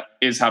having a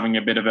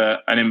bit of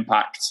an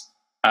impact,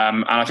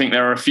 and I think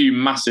there are a few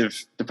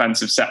massive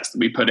defensive sets that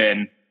we put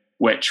in,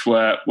 which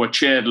were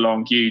cheered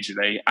along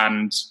hugely,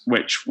 and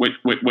which were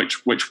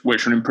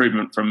an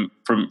improvement from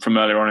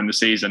earlier on in the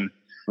season.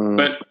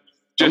 But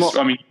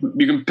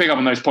you can pick up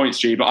on those points,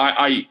 G.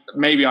 But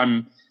maybe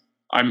I'm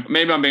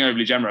being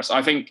overly generous.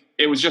 I think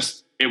it was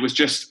just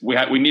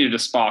we needed a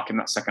spark in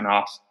that second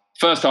half.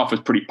 First half was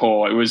pretty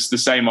poor. It was the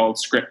same old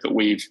script that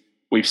we've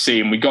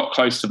seen. We got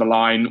close to the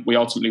line. We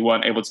ultimately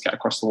weren't able to get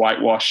across the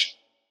whitewash.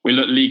 We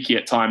looked leaky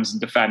at times in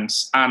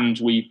defence, and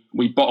we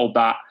bottled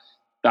that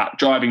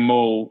driving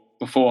maul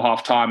before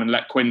half time and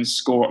let Quins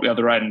score at the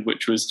other end,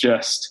 which was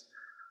just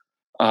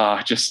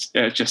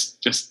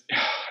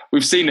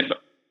we've seen it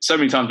so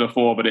many times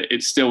before, but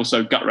it's still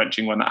so gut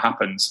wrenching when that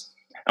happens.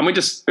 And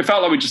it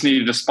felt like we just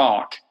needed a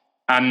spark.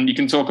 And you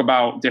can talk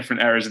about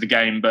different areas of the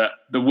game, but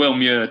the Will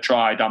Muir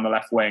try down the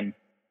left wing,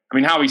 I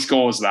mean, how he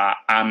scores that,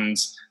 and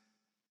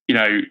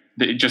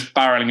just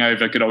barreling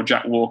over good old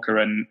Jack Walker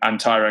and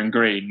Tyrone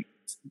Green,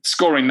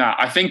 scoring that,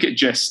 I think it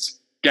just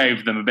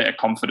gave them a bit of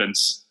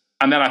confidence.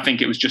 And then I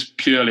think it was just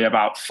purely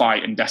about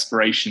fight and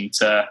desperation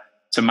to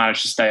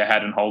manage to stay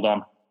ahead and hold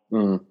on.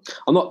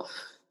 I'm not.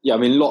 Yeah, I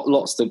mean,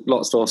 lots to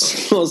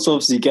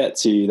obviously get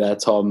to there,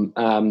 Tom.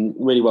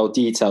 Really well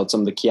detailed some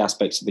of the key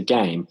aspects of the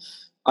game.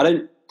 I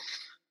don't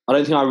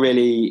think I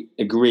really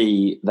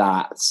agree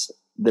that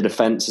the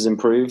defence has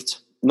improved.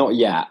 Not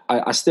yet.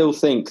 I still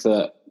think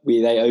that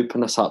they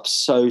open us up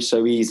so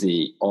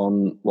easy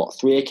on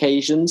 3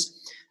 occasions,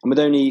 and with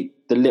only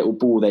the little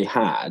ball they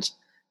had,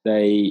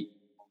 they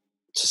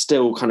to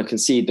still kind of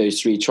concede those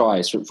 3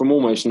 tries from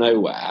almost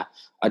nowhere.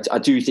 I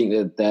do think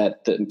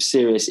that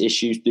serious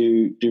issues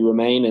do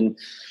remain, and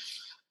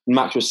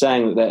Max was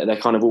saying that they're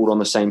kind of all on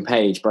the same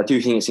page, but I do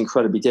think it's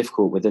incredibly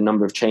difficult with the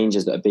number of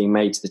changes that are being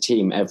made to the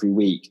team every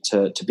week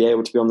to be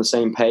able to be on the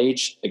same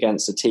page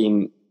against a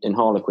team in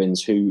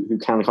Harlequins who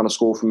can kind of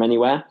score from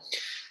anywhere.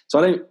 So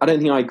I don't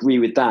think I agree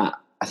with that.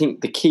 I think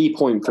the key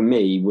point for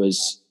me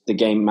was the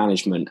game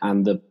management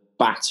and the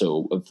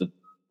battle of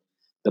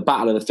the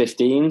battle of the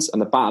 15s and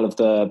the battle of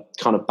the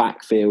kind of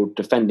backfield,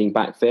 defending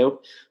backfield.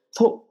 I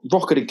thought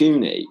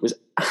Rokoduguni was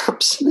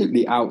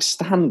absolutely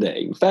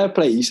outstanding. Fair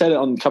play. You said it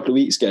on a couple of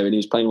weeks ago when he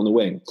was playing on the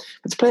wing.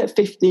 But to play at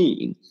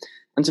 15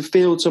 and to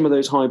field some of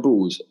those high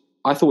balls,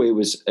 I thought it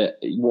was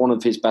one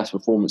of his best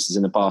performances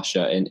in a bar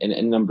shirt in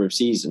a number of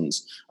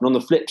seasons. And on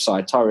the flip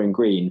side, Tyrone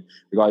Green,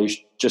 the guy who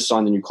just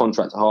signed a new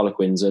contract at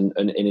Harlequins and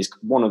is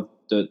one of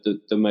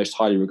the most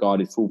highly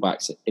regarded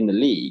fullbacks in the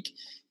league,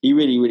 he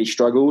really, really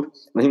struggled. And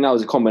I think that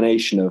was a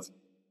combination of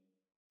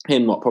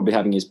him not probably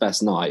having his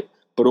best night,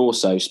 but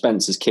also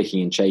Spencer's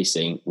kicking and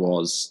chasing it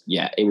was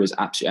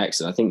absolutely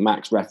excellent. I think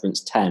Max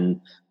referenced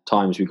 10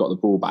 times we got the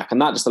ball back, and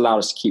that just allowed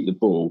us to keep the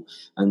ball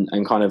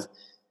and kind of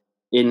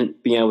in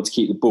being able to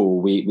keep the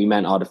ball, we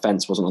meant our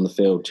defence wasn't on the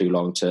field too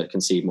long to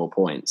concede more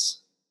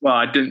points. Well,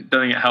 I don't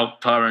think it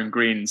helped Tyrone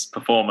Green's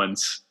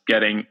performance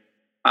getting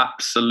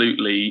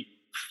absolutely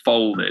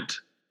folded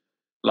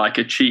like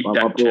a cheap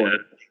deck chair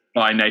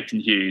by Nathan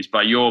Hughes,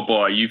 by your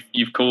boy.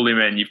 You've called him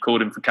in, you've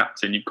called him for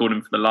captain, you've called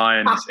him for the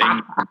Lions.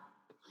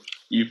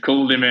 you've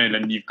called him in,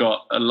 and you've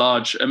got a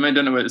large. I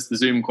don't know whether it's the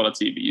Zoom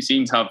quality, but you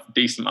seem to have a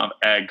decent amount of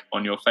egg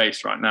on your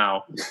face right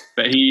now.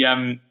 But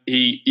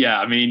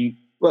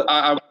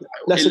well,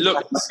 it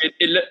looked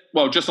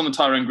well, just on the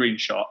Tyrone Green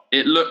shot,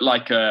 it looked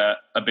like a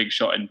big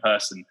shot in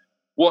person.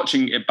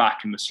 Watching it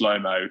back in the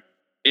slow-mo,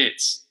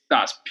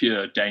 that's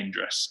pure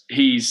dangerous.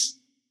 He's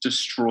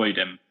destroyed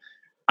him.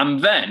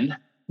 And then,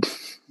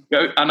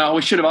 and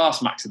we should have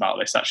asked Max about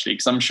this actually,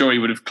 because I'm sure he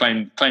would have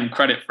claimed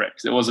credit for it,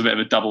 because it was a bit of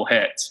a double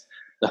hit.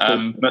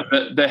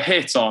 But the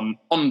hit on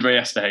Andre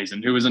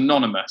Esterhuizen, who was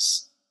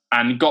anonymous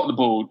and got the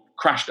ball,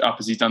 crashed it up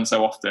as he's done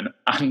so often,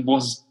 and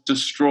was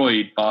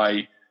destroyed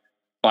by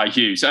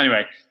Hughes. So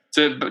anyway,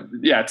 to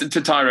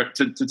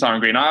Tyrone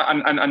Green,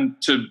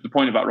 and to the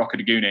point about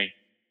Rokoduguni,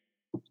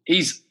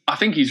 I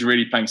think he's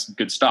really playing some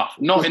good stuff.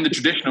 Not in the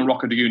traditional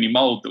Rokoduguni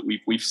mould that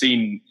we've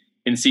seen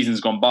in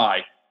seasons gone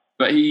by,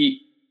 but he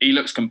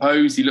looks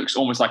composed. He looks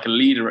almost like a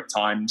leader at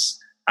times,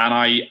 and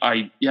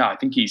I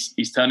think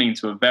he's turning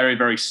into a very,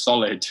 very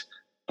solid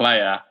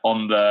player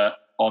on the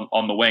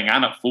wing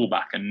and at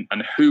fullback. And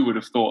who would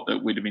have thought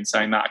that we'd have been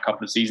saying that a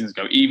couple of seasons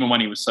ago, even when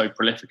he was so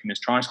prolific in his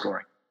try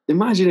scoring?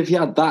 Imagine if he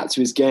had that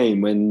to his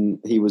game when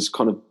he was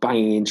kind of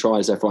banging in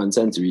tries left, right and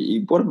centre.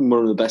 He would have been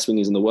one of the best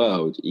wingers in the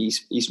world.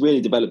 He's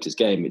really developed his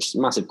game, which is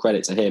massive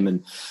credit to him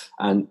and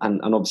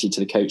obviously to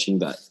the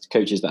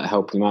coaches that are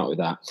helping him out with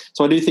that.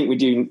 So I do think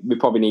we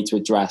probably need to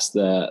address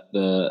the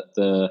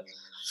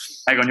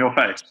egg on your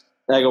face.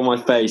 Egg on my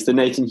face, the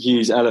Nathan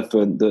Hughes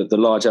elephant, the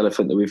large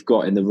elephant that we've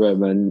got in the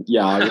room. And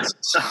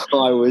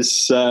I was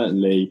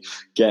certainly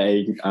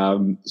getting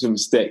some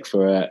stick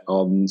for it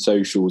on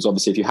socials.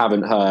 Obviously, if you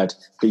haven't heard,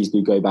 please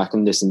do go back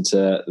and listen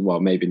to,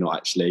 well, maybe not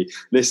actually,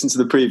 listen to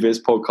the previous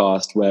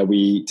podcast where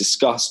we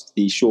discussed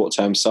the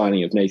short-term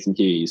signing of Nathan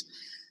Hughes.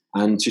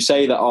 And to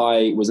say that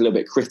I was a little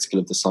bit critical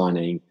of the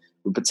signing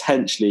would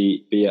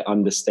potentially be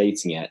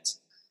understating it.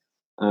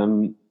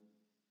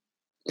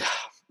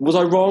 Was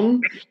I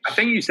wrong? I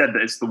think you said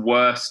that it's the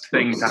worst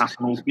thing to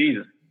happen all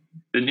season,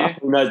 didn't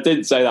you? No, I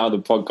didn't say that on the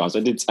podcast.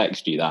 I did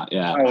text you that,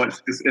 yeah. Oh,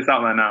 it's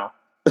out there now.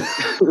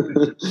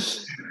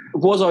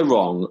 Was I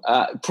wrong?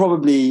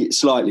 Probably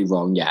slightly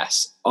wrong,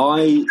 yes.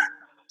 I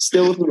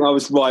still think I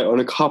was right on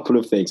a couple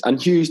of things.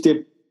 And Hughes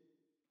did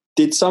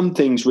some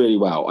things really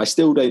well. I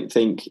still don't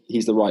think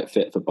he's the right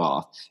fit for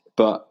Bath.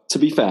 But to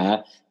be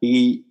fair,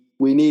 we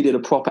needed a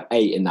proper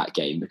 8 in that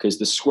game because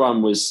the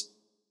scrum was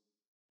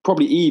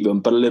probably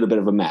even, but a little bit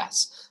of a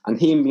mess. And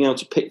him being able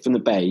to pick from the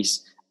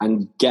base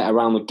and get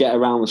around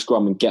the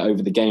scrum and get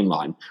over the game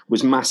line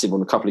was massive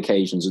on a couple of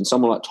occasions. And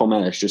someone like Tom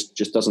Ellis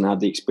just doesn't have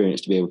the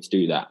experience to be able to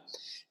do that.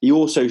 He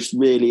also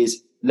really,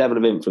 his level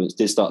of influence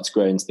did start to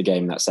grow into the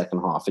game in that second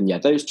half. And yeah,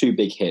 those 2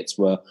 big hits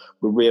were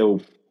real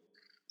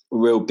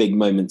big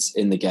moments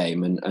in the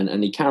game,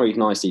 and he carried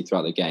nicely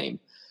throughout the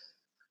game.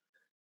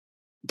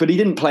 But he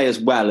didn't play as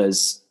well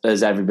as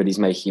everybody's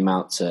making him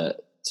out to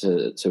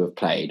have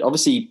played.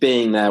 Obviously,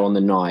 being there on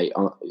the night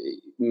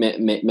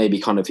may be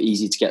kind of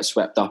easy to get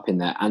swept up in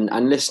there.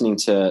 And listening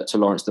to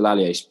Lawrence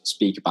Dallaglio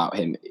speak about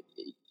him,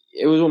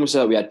 it was almost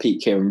like we had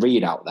Pete Kieran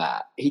Reid out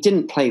there. He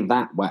didn't play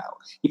that well.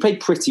 He played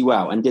pretty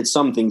well and did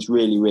some things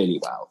really, really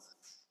well.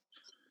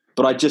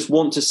 But I just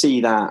want to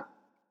see that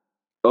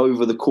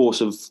over the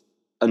course of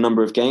a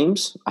number of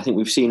games. I think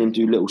we've seen him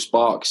do little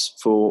sparks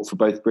for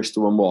both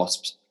Bristol and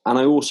Wasps. And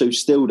I also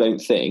still don't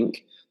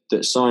think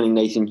that signing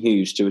Nathan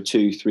Hughes to a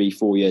 2, 3,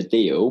 4 year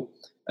deal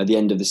at the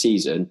end of the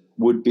season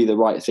would be the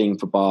right thing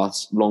for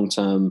Bath's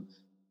long-term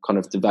kind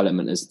of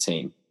development as a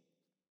team.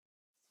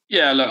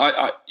 Yeah, look,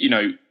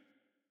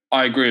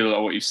 I agree with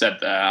what you said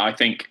there. I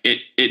think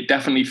it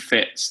definitely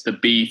fits the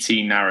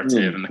BT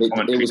narrative and the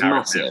commentary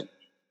narrative.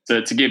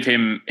 To give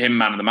him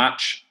man of the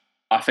match,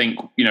 I think,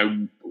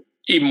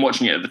 even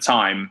watching it at the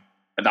time,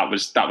 that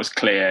was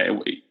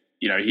clear.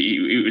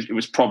 It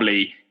was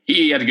probably,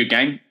 he had a good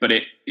game, but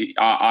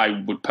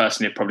I would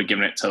personally have probably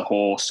given it to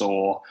Horse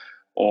or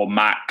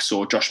Max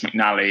or Josh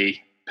McNally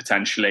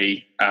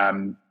potentially.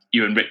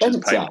 Ewan Richards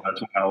played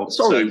as well.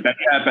 Sorry.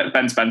 So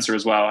Ben Spencer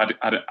as well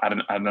had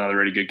another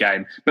really good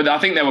game. But I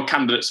think there were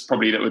candidates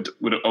probably that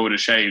would have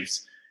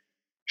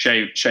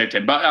shaved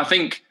him. But I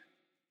think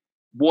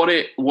what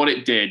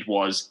it did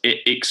was it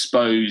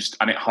exposed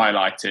and it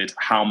highlighted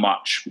how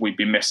much we've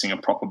been missing a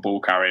proper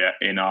ball carrier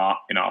in our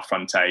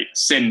front 8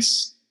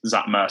 since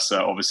Zach Mercer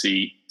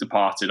obviously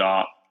departed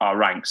our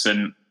ranks.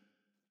 And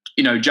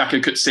Jacko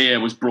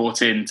Kutsia was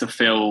brought in to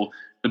fill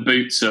the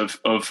boots of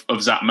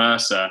Zach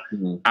Mercer,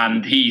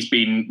 and he's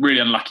been really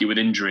unlucky with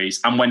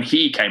injuries. And when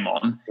he came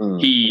on,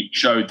 he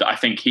showed that I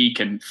think he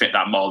can fit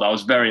that mould. I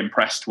was very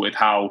impressed with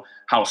how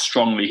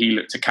strongly he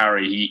looked to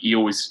carry. He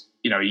always,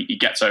 he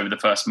gets over the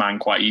first man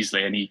quite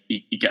easily, and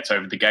he gets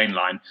over the gain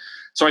line.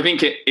 So I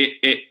think it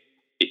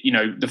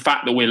the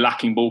fact that we're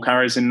lacking ball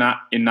carriers in that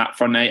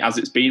front 8 as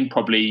it's been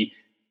probably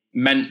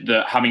meant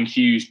that having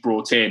Hughes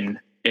brought in,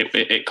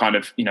 it kind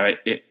of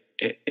it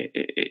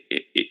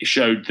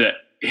showed that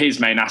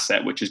his main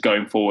asset, which is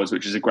going forwards,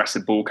 which is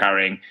aggressive ball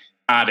carrying,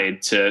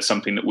 added to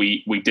something that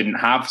we didn't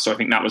have. So I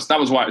think that was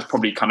why it was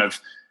probably kind of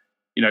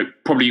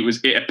probably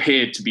it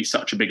appeared to be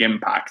such a big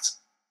impact.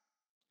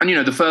 And,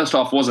 the first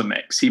half was a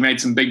mix. He made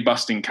some big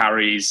busting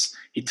carries.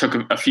 He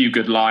took a few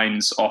good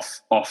lines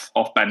off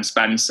Ben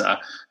Spencer.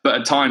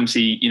 But at times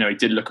he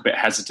did look a bit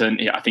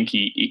hesitant. I think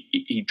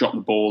he dropped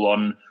the ball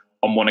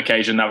on one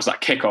occasion. That was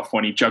that kickoff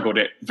when he juggled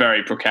it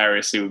very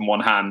precariously with one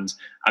hand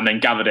and then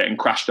gathered it and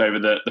crashed over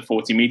the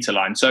 40-meter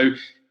line. So,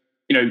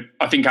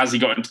 I think as he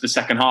got into the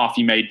second half,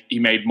 he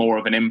made more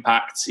of an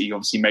impact. He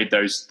obviously made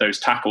those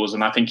tackles.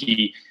 And I think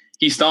he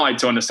started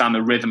to understand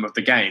the rhythm of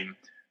the game.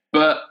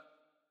 But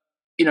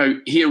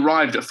he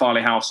arrived at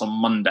Farley House on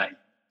Monday.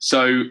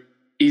 So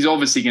he's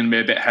obviously going to be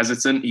a bit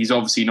hesitant. He's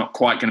obviously not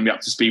quite going to be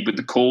up to speed with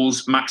the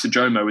calls. Max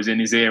Ajomo was in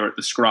his ear at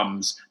the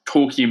scrums,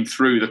 talking him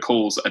through the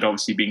calls that had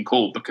obviously been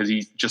called because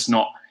he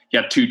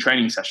had 2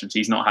 training sessions.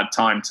 He's not had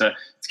time to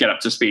get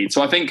up to speed.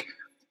 So I think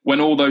when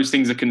all those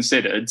things are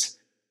considered,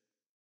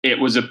 it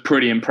was a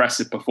pretty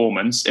impressive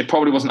performance. It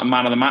probably wasn't a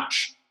man of the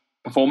match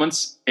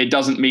performance. It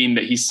doesn't mean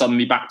that he's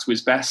suddenly back to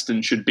his best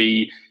and should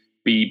be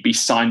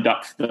signed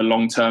up for the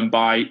long term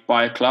by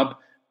a club,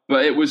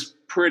 but it was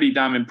pretty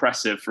damn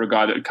impressive for a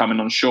guy that had come in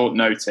on short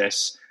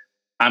notice.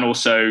 And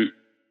also,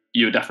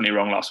 you were definitely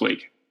wrong last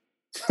week.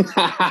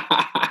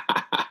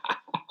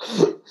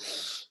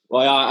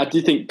 Well, I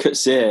do think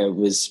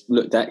Coetzee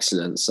looked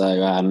excellent.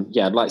 So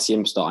I'd like to see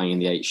him starting in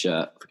the 8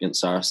 shirt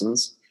against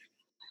Saracens.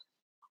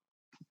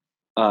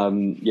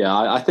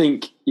 I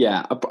think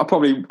I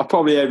probably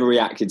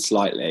overreacted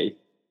slightly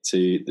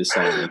to the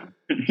signing.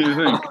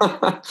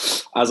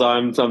 As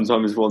I'm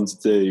sometimes one to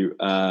do,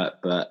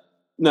 but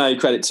no,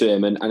 credit to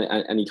him,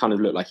 and he kind of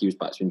looked like he was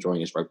back to enjoying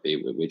his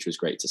rugby, which was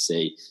great to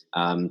see.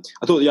 I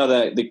thought the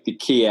other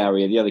key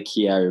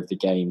area of the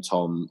game,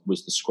 Tom,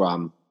 was the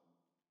scrum,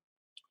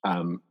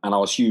 and I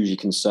was hugely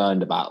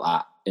concerned about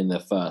that in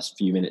the first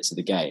few minutes of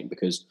the game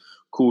because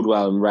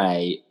Caldwell and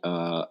Ray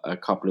are a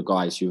couple of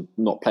guys who have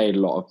not played a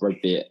lot of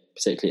rugby,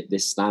 particularly at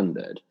this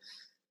standard,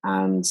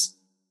 and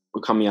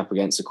we're coming up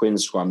against a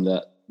Quins scrum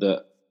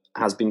that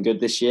has been good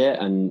this year,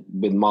 and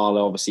with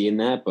Marlowe obviously in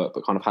there, but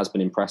kind of has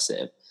been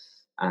impressive.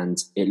 And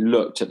it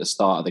looked at the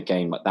start of the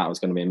game like that was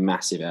going to be a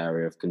massive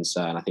area of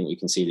concern. I think we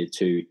conceded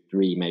 2,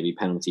 3 maybe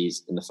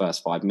penalties in the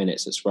first 5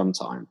 minutes at scrum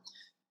time.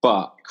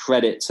 But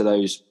credit to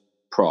those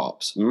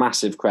props,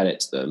 massive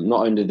credit to them.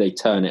 Not only did they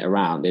turn it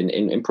around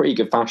in pretty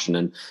good fashion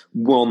and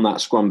won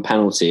that scrum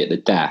penalty at the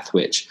death,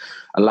 which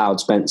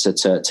allowed Spencer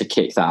to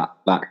kick that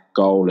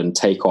goal and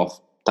take off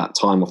that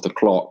time off the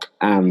clock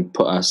and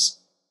put us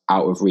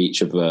out of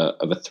reach of a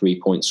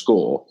 3-point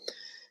score.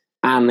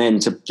 And then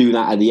to do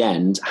that at the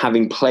end,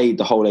 having played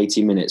the whole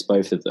 80 minutes,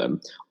 both of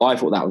them, I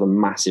thought that was a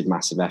massive,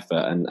 massive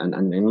effort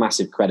and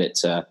massive credit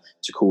to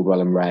Caldwell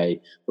and Ray.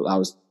 But that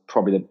was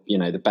probably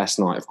the best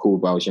night of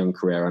Caldwell's young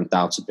career,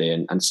 undoubtedly,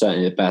 and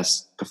certainly the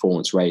best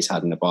performance Ray's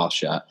had in the bar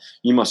shirt.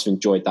 You must have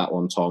enjoyed that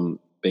one, Tom,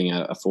 being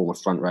a former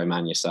front row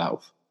man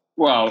yourself.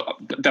 Well,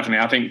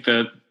 definitely. I think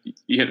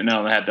you hit the nail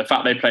on the head. The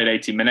fact they played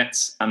 80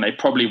 minutes and they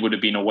probably would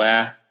have been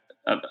aware,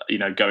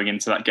 going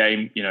into that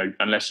game,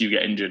 unless you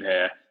get injured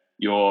here,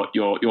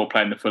 you're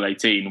playing the full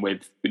 18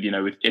 with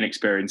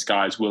inexperienced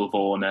guys, Will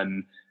Vaughan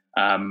and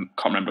can't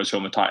remember who's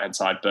on the tight end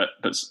side, but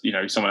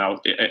someone else,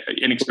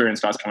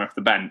 inexperienced guys coming off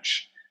the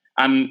bench.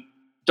 And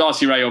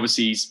Darcy Ray,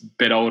 obviously, he's a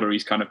bit older.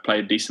 He's kind of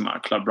played a decent amount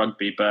of club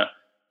rugby, but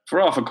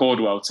for Arthur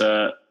Caldwell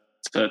to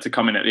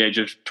come in at the age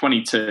of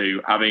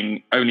 22,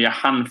 having only a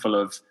handful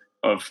of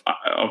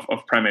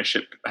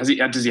Premiership,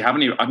 does he have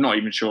any? I'm not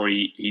even sure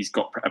he's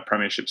got a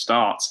Premiership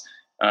start.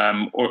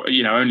 Or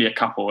only a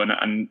couple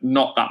and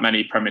not that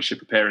many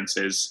Premiership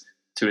appearances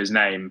to his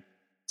name.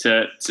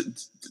 To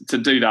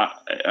do that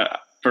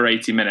for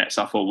 80 minutes,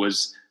 I thought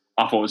was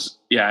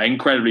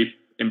incredibly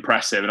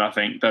impressive. And I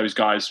think those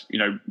guys,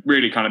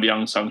 really kind of the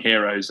unsung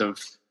heroes of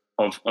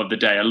the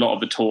day. A lot of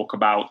the talk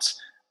about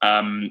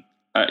Nathan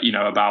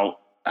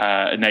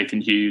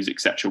Hughes,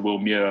 etc., Will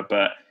Muir,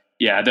 but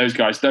yeah, those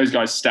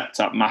guys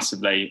stepped up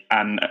massively.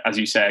 And as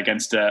you say,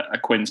 against a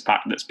Quins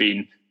pack that's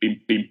been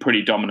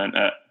pretty dominant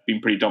at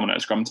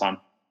scrum time.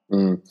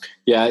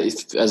 Yeah,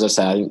 as I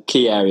say, I think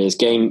key areas: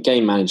 game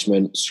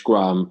management,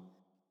 scrum,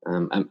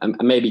 and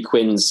maybe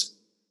Quins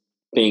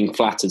being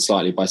flattered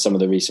slightly by some of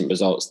the recent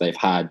results they've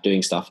had,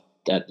 doing stuff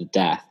at the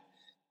death.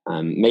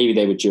 Maybe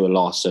they were due a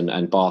loss,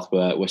 and Bath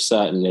were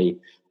certainly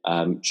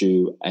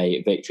due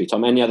a victory.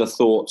 Tom, any other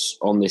thoughts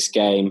on this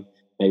game?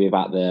 Maybe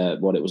about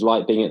what it was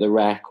like being at the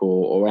Rec,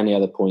 or any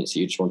other points that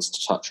you just wanted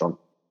to touch on?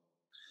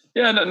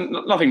 Yeah,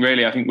 nothing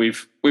really. I think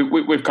we've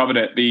covered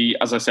it.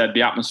 As I said,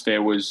 the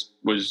atmosphere was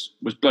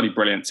bloody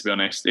brilliant. To be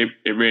honest, it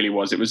really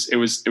was. It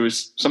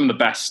was some of the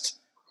best,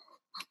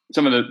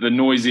 some of the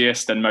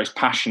noisiest and most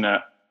passionate,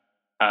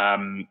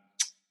 some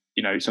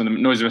of the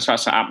noisiest,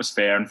 passionate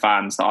atmosphere and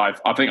fans that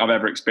I think I've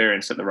ever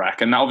experienced at the Rec.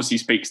 And that obviously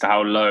speaks to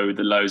how low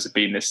the lows have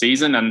been this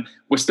season. And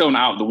we're still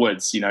not out of the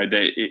woods.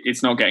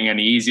 It's not getting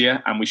any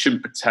easier, and we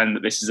shouldn't pretend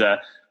that this is a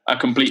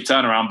complete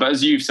turnaround. But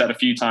as you've said a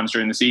few times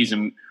during the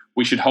season,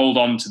 we should hold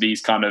on to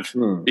these kind of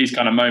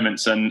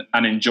moments and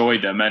enjoy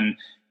them. And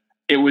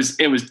it was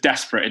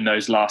desperate in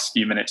those last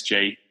few minutes,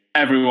 G.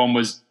 everyone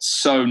was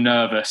so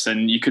nervous,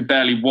 and you could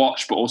barely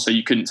watch, but also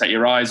you couldn't take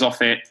your eyes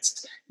off it.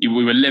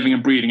 We were living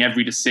and breathing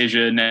every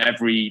decision,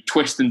 every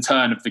twist and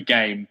turn of the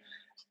game.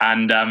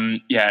 And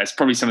it's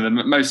probably some of the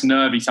most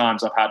nervy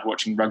times I've had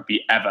watching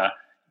rugby ever.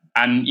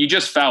 And you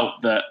just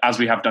felt that, as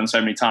we have done so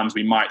many times,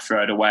 we might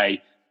throw it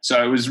away.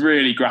 So it was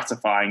really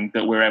gratifying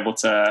that we were able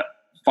to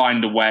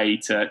find a way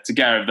to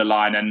get over the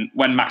line. And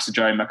when Max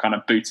Ajoma kind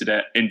of booted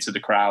it into the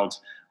crowd,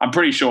 I'm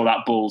pretty sure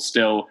that ball's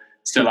still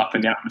up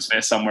in the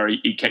atmosphere somewhere.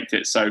 He kicked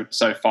it so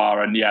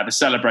far. And the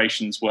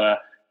celebrations were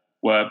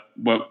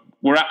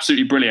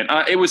absolutely brilliant.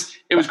 It was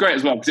great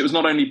as well, because it was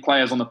not only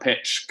players on the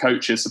pitch,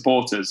 coaches,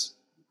 supporters,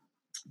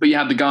 but you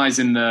had the guys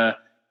in the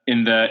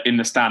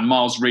stand.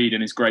 Miles Reed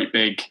in his great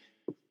big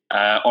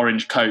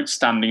orange coat,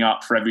 standing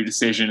up for every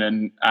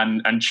decision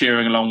and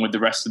cheering along with the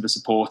rest of the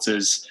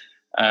supporters.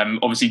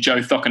 Obviously, Joe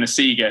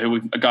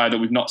Thokanasiga, a guy that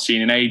we've not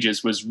seen in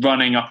ages, was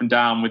running up and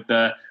down with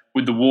the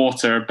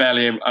water,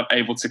 barely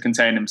able to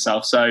contain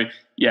himself. So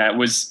it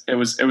was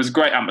a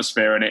great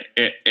atmosphere, and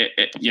it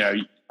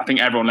I think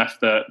everyone left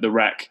the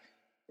Rec,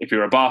 if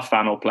you're a Bath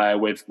fan or player,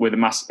 with a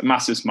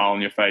massive smile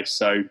on your face.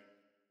 So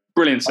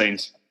brilliant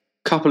scenes.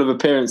 Couple of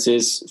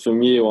appearances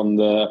from you on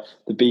the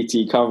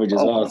BT coverage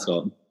as well,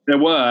 Tom. There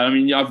were. I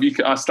mean,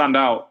 I stand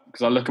out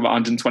because I look about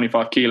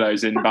 125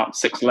 kilos in about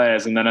 6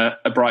 layers and then a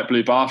bright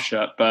blue Bath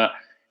shirt. But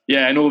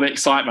in all the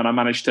excitement, I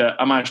managed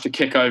to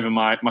kick over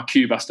my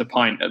Q-Buster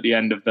pint at the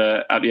end of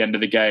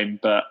the game.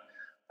 But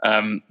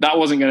that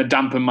wasn't going to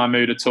dampen my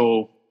mood at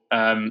all.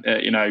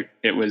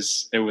 It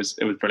was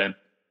brilliant.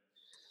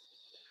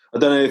 I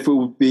don't know if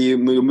your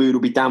mood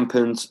will be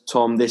dampened,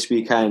 Tom, this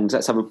weekend.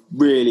 Let's have a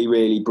really,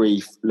 really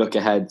brief look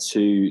ahead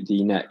to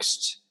the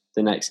next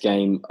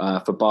game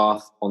for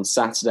Bath on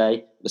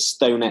Saturday, the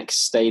StoneX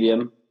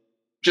Stadium.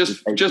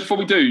 Just before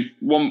we do,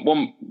 we're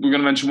going to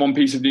mention one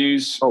piece of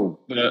news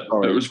that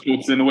was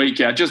reported in the week.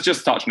 Yeah,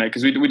 just touch on it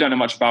because we don't know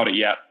much about it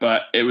yet,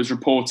 but it was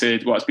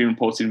reported. Well, it's been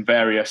reported in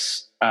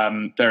various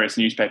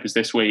newspapers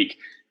this week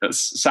that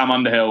Sam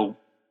Underhill,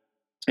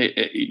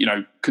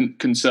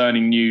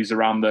 concerning news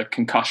around the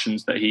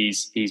concussions that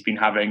he's been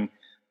having.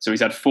 So he's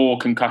had 4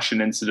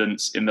 concussion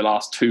incidents in the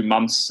last 2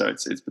 months. So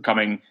it's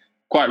becoming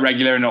quite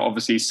regular, and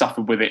obviously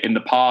suffered with it in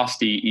the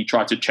past. He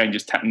tried to change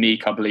his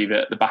technique, I believe,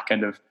 at the back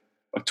end of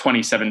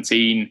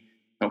 2017,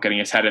 not getting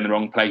his head in the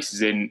wrong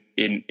places in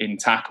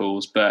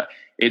tackles. But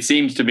it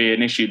seems to be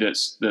an issue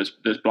that's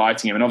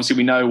blighting him. And obviously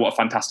we know what a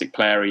fantastic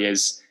player he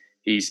is.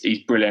 He's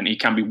brilliant. He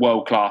can be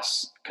world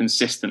class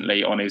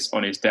consistently on his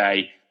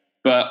day.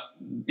 But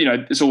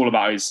it's all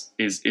about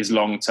his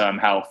long term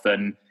health,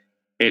 and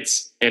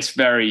it's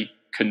very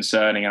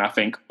concerning. And I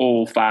think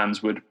all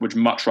fans would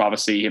much rather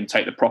see him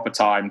take the proper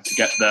time to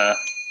get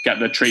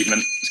the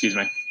treatment. Excuse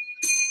me.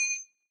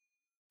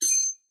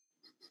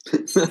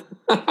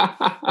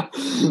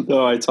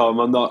 All right, Tom.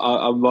 I'm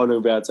not going to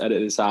be able to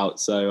edit this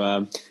out.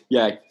 So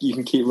you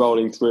can keep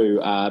rolling through.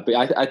 But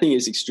I think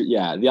it's extreme.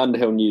 Yeah, the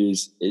Underhill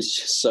news is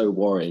just so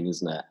worrying,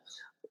 isn't it?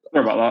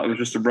 Sorry about that. It was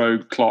just a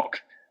rogue clock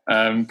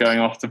going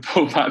off to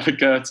pull back the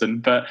curtain.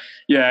 But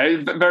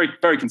very,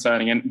 very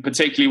concerning, and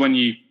particularly when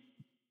you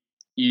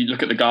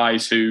look at the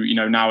guys who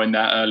now in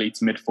their early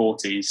to mid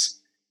 40s,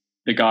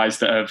 the guys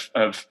that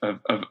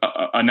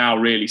are now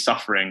really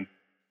suffering.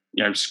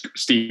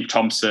 Steve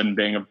Thompson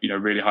being a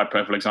really high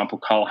profile example,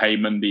 Carl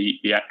Heyman, the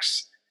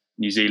ex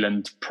New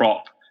Zealand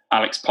prop,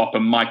 Alex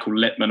Popham, Michael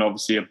Littman,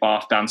 obviously of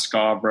Bath, Dan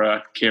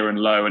Scarborough, Kieran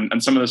Lowe,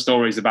 and some of the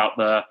stories about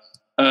the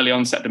early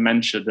onset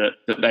dementia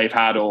that they've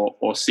had or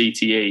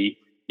CTE,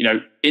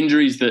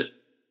 injuries that,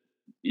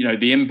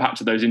 the impact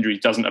of those injuries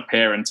doesn't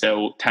appear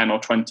until 10 or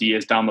 20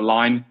 years down the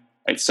line.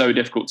 It's so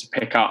difficult to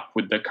pick up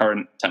with the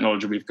current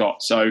technology we've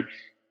got. So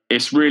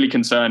it's really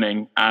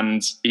concerning.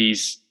 And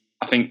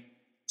I think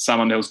Sam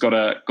Underhill's got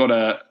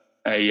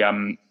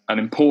an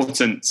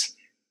important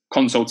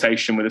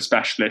consultation with a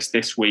specialist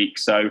this week.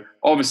 So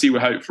obviously we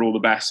hope for all the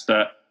best,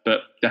 but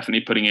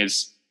definitely putting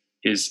his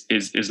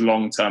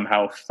long-term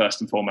health first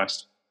and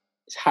foremost.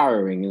 It's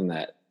harrowing, isn't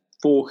it?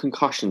 4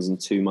 concussions in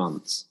 2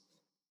 months.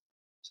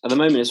 At the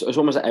moment, it's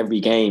almost like every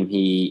game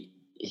he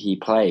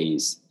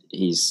plays,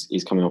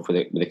 he's coming off with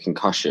a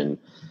concussion.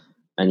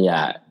 And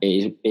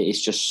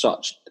it's just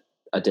such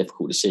a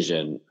difficult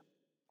decision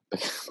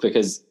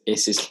because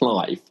it's his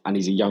life and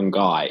he's a young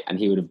guy and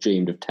he would have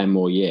dreamed of 10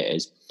 more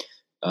years,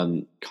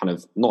 kind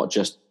of not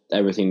just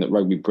everything that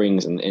rugby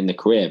brings in the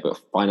career, but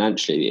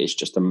financially it's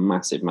just a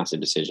massive, massive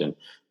decision.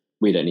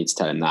 We don't need to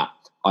tell him that.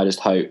 I just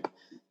hope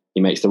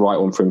he makes the right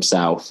one for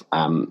himself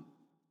and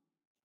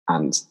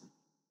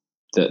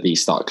that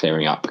these start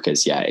clearing up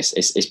because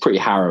it's pretty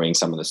harrowing,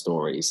 some of the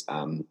stories.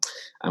 And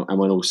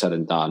when all said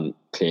and done,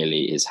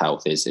 clearly his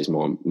health is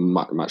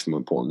much more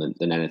important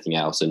than anything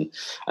else. And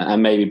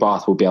maybe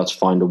Bath will be able to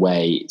find a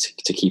way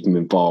to keep him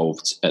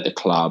involved at the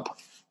club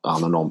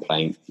on a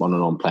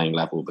non-playing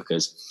level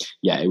because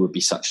it would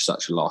be such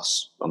a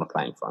loss on a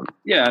playing front.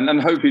 Yeah,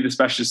 and hopefully the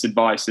specialist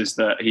advice is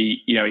that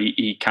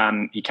he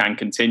can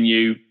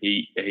continue.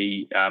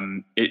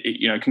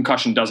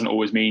 Concussion doesn't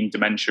always mean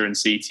dementia and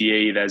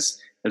CTE.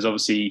 There's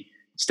obviously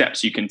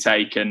steps you can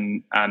take,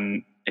 and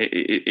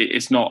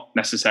it's not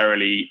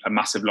necessarily a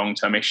massive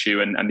long-term issue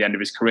and the end of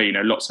his career. You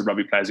know, lots of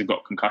rugby players have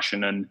got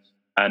concussion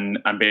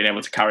and being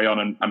able to carry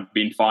on and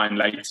being fine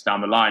later down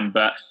the line.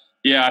 But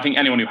yeah, I think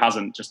anyone who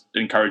hasn't, just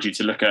encourage you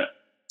to look at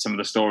some of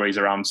the stories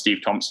around Steve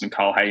Thompson,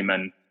 Carl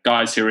Heyman,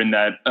 guys who are in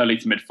their early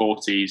to mid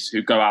 40s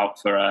who go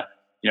out for a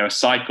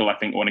cycle. I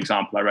think one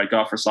example I read, go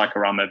out for a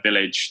cycle around their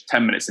village,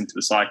 10 minutes into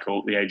the cycle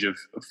at the age of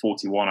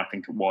 41, I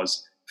think it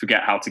was,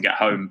 forget how to get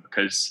home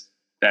because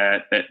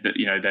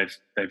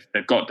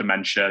they've got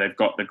dementia, they've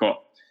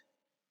got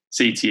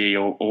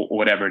CTE or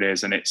whatever it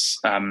is, and it's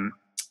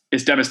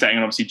devastating.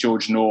 And obviously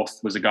George North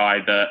was a guy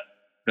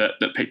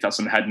that picked up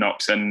some head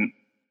knocks and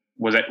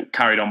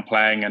carried on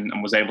playing and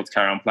was able to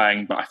carry on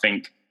playing, but I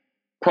think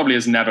probably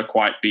has never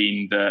quite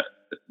been the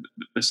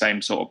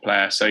same sort of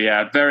player. So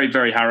yeah, very,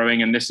 very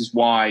harrowing. And this is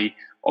why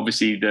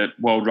obviously the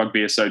World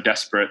Rugby is so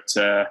desperate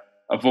to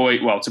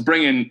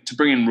bring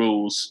in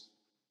rules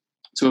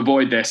to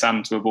avoid this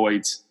and to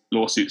avoid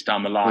lawsuits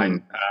down the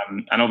line.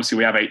 And obviously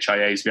we have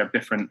HIAs, we have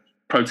different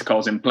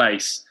protocols in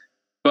place,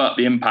 but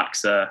the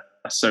impacts are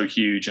so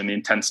huge and the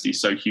intensity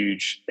is so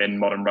huge in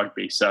modern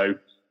rugby. So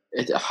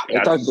it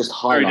does just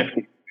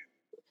highlight.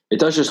 It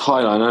does just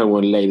highlight. I don't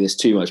want to labour this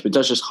too much, but it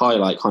does just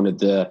highlight kind of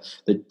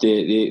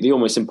the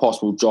almost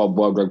impossible job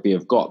World Rugby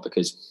have got,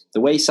 because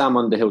the way Sam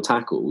Underhill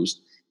tackles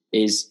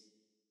is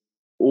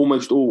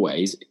almost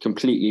always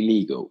completely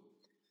legal.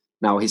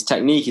 Now his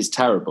technique is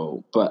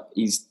terrible, but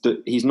he's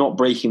not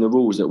breaking the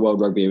rules that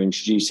World Rugby are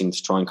introducing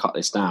to try and cut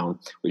this down,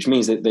 which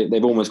means that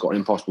they've almost got an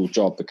impossible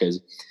job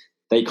because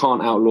they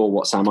can't outlaw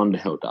what Sam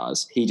Underhill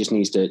does. He just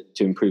needs to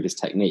improve his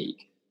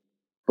technique,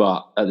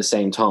 but at the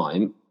same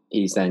time,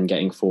 he's then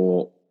getting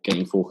four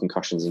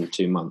concussions in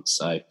 2 months.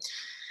 So,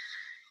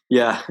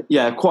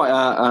 yeah, quite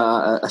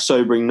a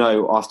sobering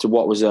note after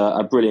what was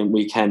a brilliant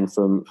weekend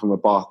from a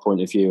Bath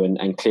point of view,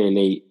 and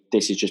clearly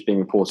this is just being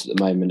reported at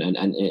the moment.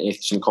 And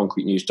if some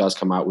concrete news does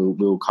come out,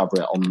 we'll cover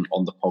it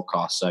on the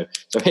podcast. So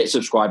hit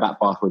subscribe at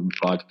Bath Rugby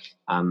Plug,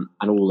 and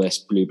all this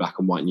blue, black,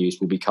 and white news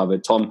will be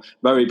covered. Tom,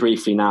 very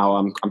briefly now,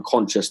 I'm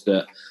conscious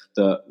that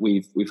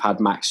we've had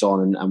Max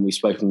on and we've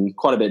spoken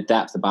quite a bit of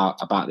depth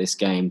about this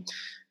game.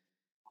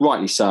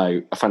 Rightly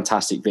so, a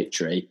fantastic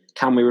victory.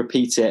 Can we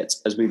repeat it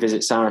as we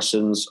visit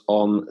Saracens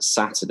on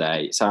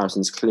Saturday?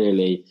 Saracens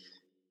clearly,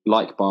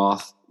 like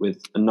Bath,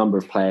 with a number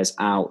of players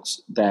out,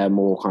 they're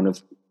more kind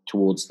of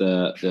towards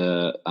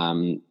the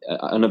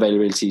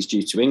unavailabilities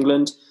due to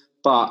England,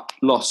 but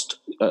lost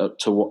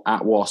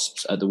at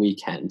Wasps at the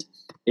weekend.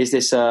 Is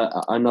this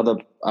another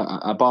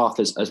Bath,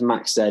 as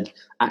Max said,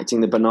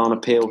 acting the banana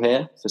peel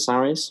here for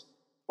Sarries?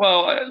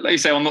 Well, like you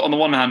say, on the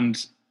one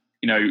hand,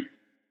 you know,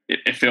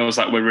 it feels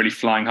like we're really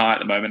flying high at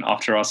the moment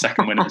after our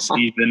second win of the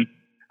season.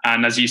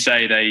 And as you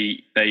say,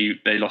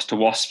 they lost to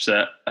Wasps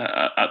at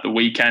the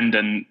weekend,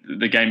 and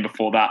the game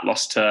before that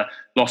lost to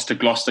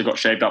Gloucester, got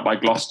shaved up by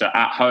Gloucester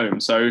at home.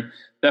 So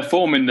their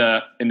form in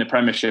the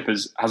Premiership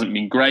hasn't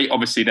been great.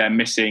 Obviously, they're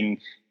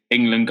missing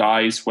England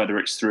guys, whether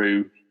it's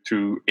through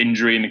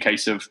injury. In the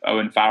case of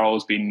Owen Farrell,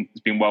 has been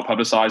well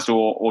publicised,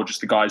 or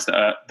just the guys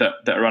that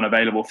are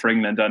unavailable for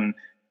England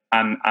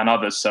and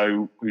others.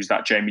 So who's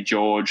that? Jamie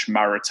George,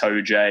 Mara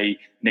Toje,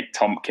 Nick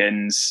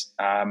Tompkins,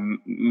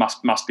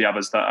 must be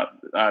others that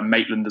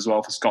Maitland as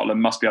well for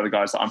Scotland, must be other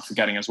guys that I'm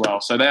forgetting as well.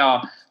 So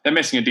they're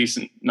missing a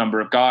decent number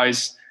of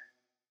guys.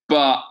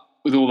 But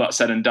with all that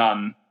said and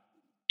done,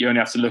 you only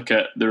have to look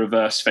at the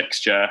reverse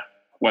fixture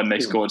when they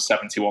scored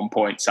 71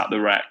 points at the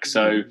Rec.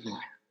 So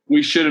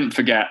we shouldn't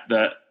forget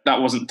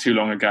that wasn't too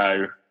long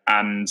ago.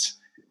 And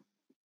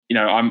you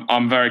know,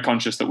 I'm very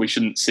conscious that we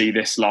shouldn't see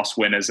this last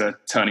win as a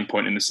turning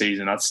point in the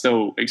season. I'd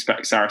still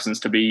expect Saracens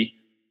to be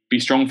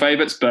strong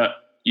favourites, but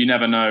you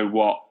never know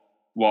what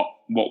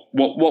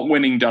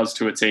winning does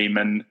to a team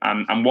and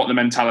what the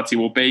mentality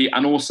will be,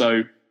 and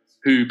also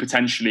who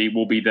potentially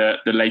will be the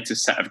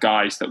latest set of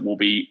guys that will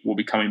be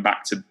coming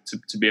back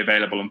to be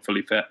available and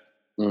fully fit.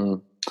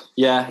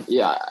 Yeah.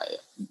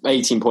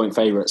 18-point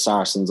favourites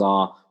Saracens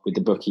are with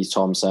the bookies,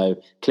 Tom.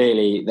 So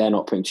clearly they're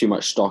not putting too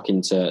much stock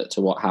into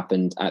what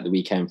happened at the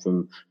weekend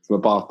from a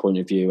Bath point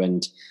of view.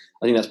 And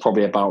I think that's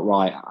probably about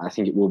right. I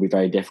think it will be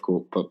very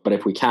difficult, but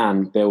if we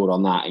can build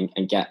on that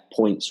and get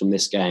points from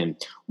this game,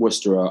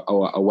 Worcester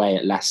are away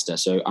at Leicester,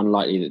 so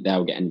unlikely that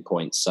they'll get any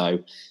points. So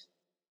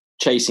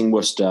chasing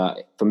Worcester,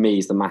 for me,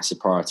 is the massive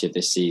priority of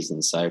this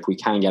season. So if we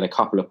can get a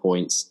couple of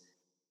points,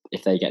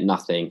 if they get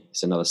nothing,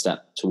 it's another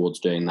step towards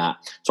doing that.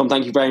 Tom,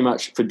 thank you very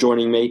much for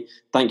joining me.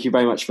 Thank you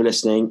very much for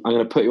listening. I'm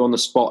going to put you on the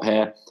spot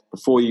here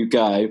before you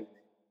go.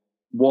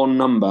 One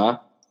number,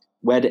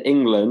 where did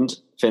England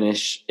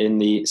finish in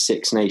the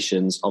Six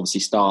Nations? Obviously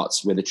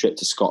starts with a trip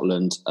to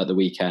Scotland at the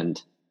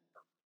weekend.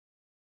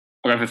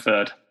 I'll go for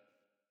third.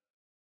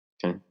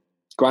 Okay.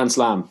 Grand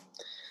Slam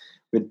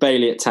with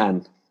Bailey at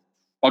 10.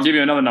 I'll give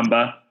you another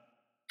number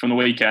from the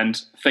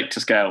weekend. Thick to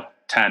scale,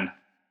 10.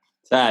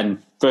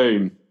 10.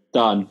 Boom.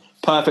 Done.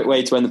 Perfect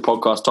way to end the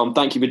podcast, Tom.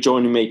 Thank you for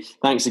joining me.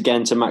 Thanks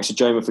again to Max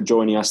Ojomo for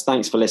joining us.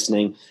 Thanks for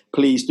listening.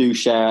 Please do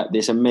share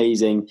this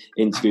amazing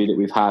interview that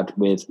we've had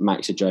with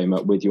Max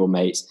Ojomo with your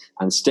mates,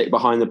 and stick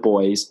behind the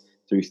boys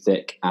through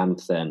thick and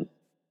thin.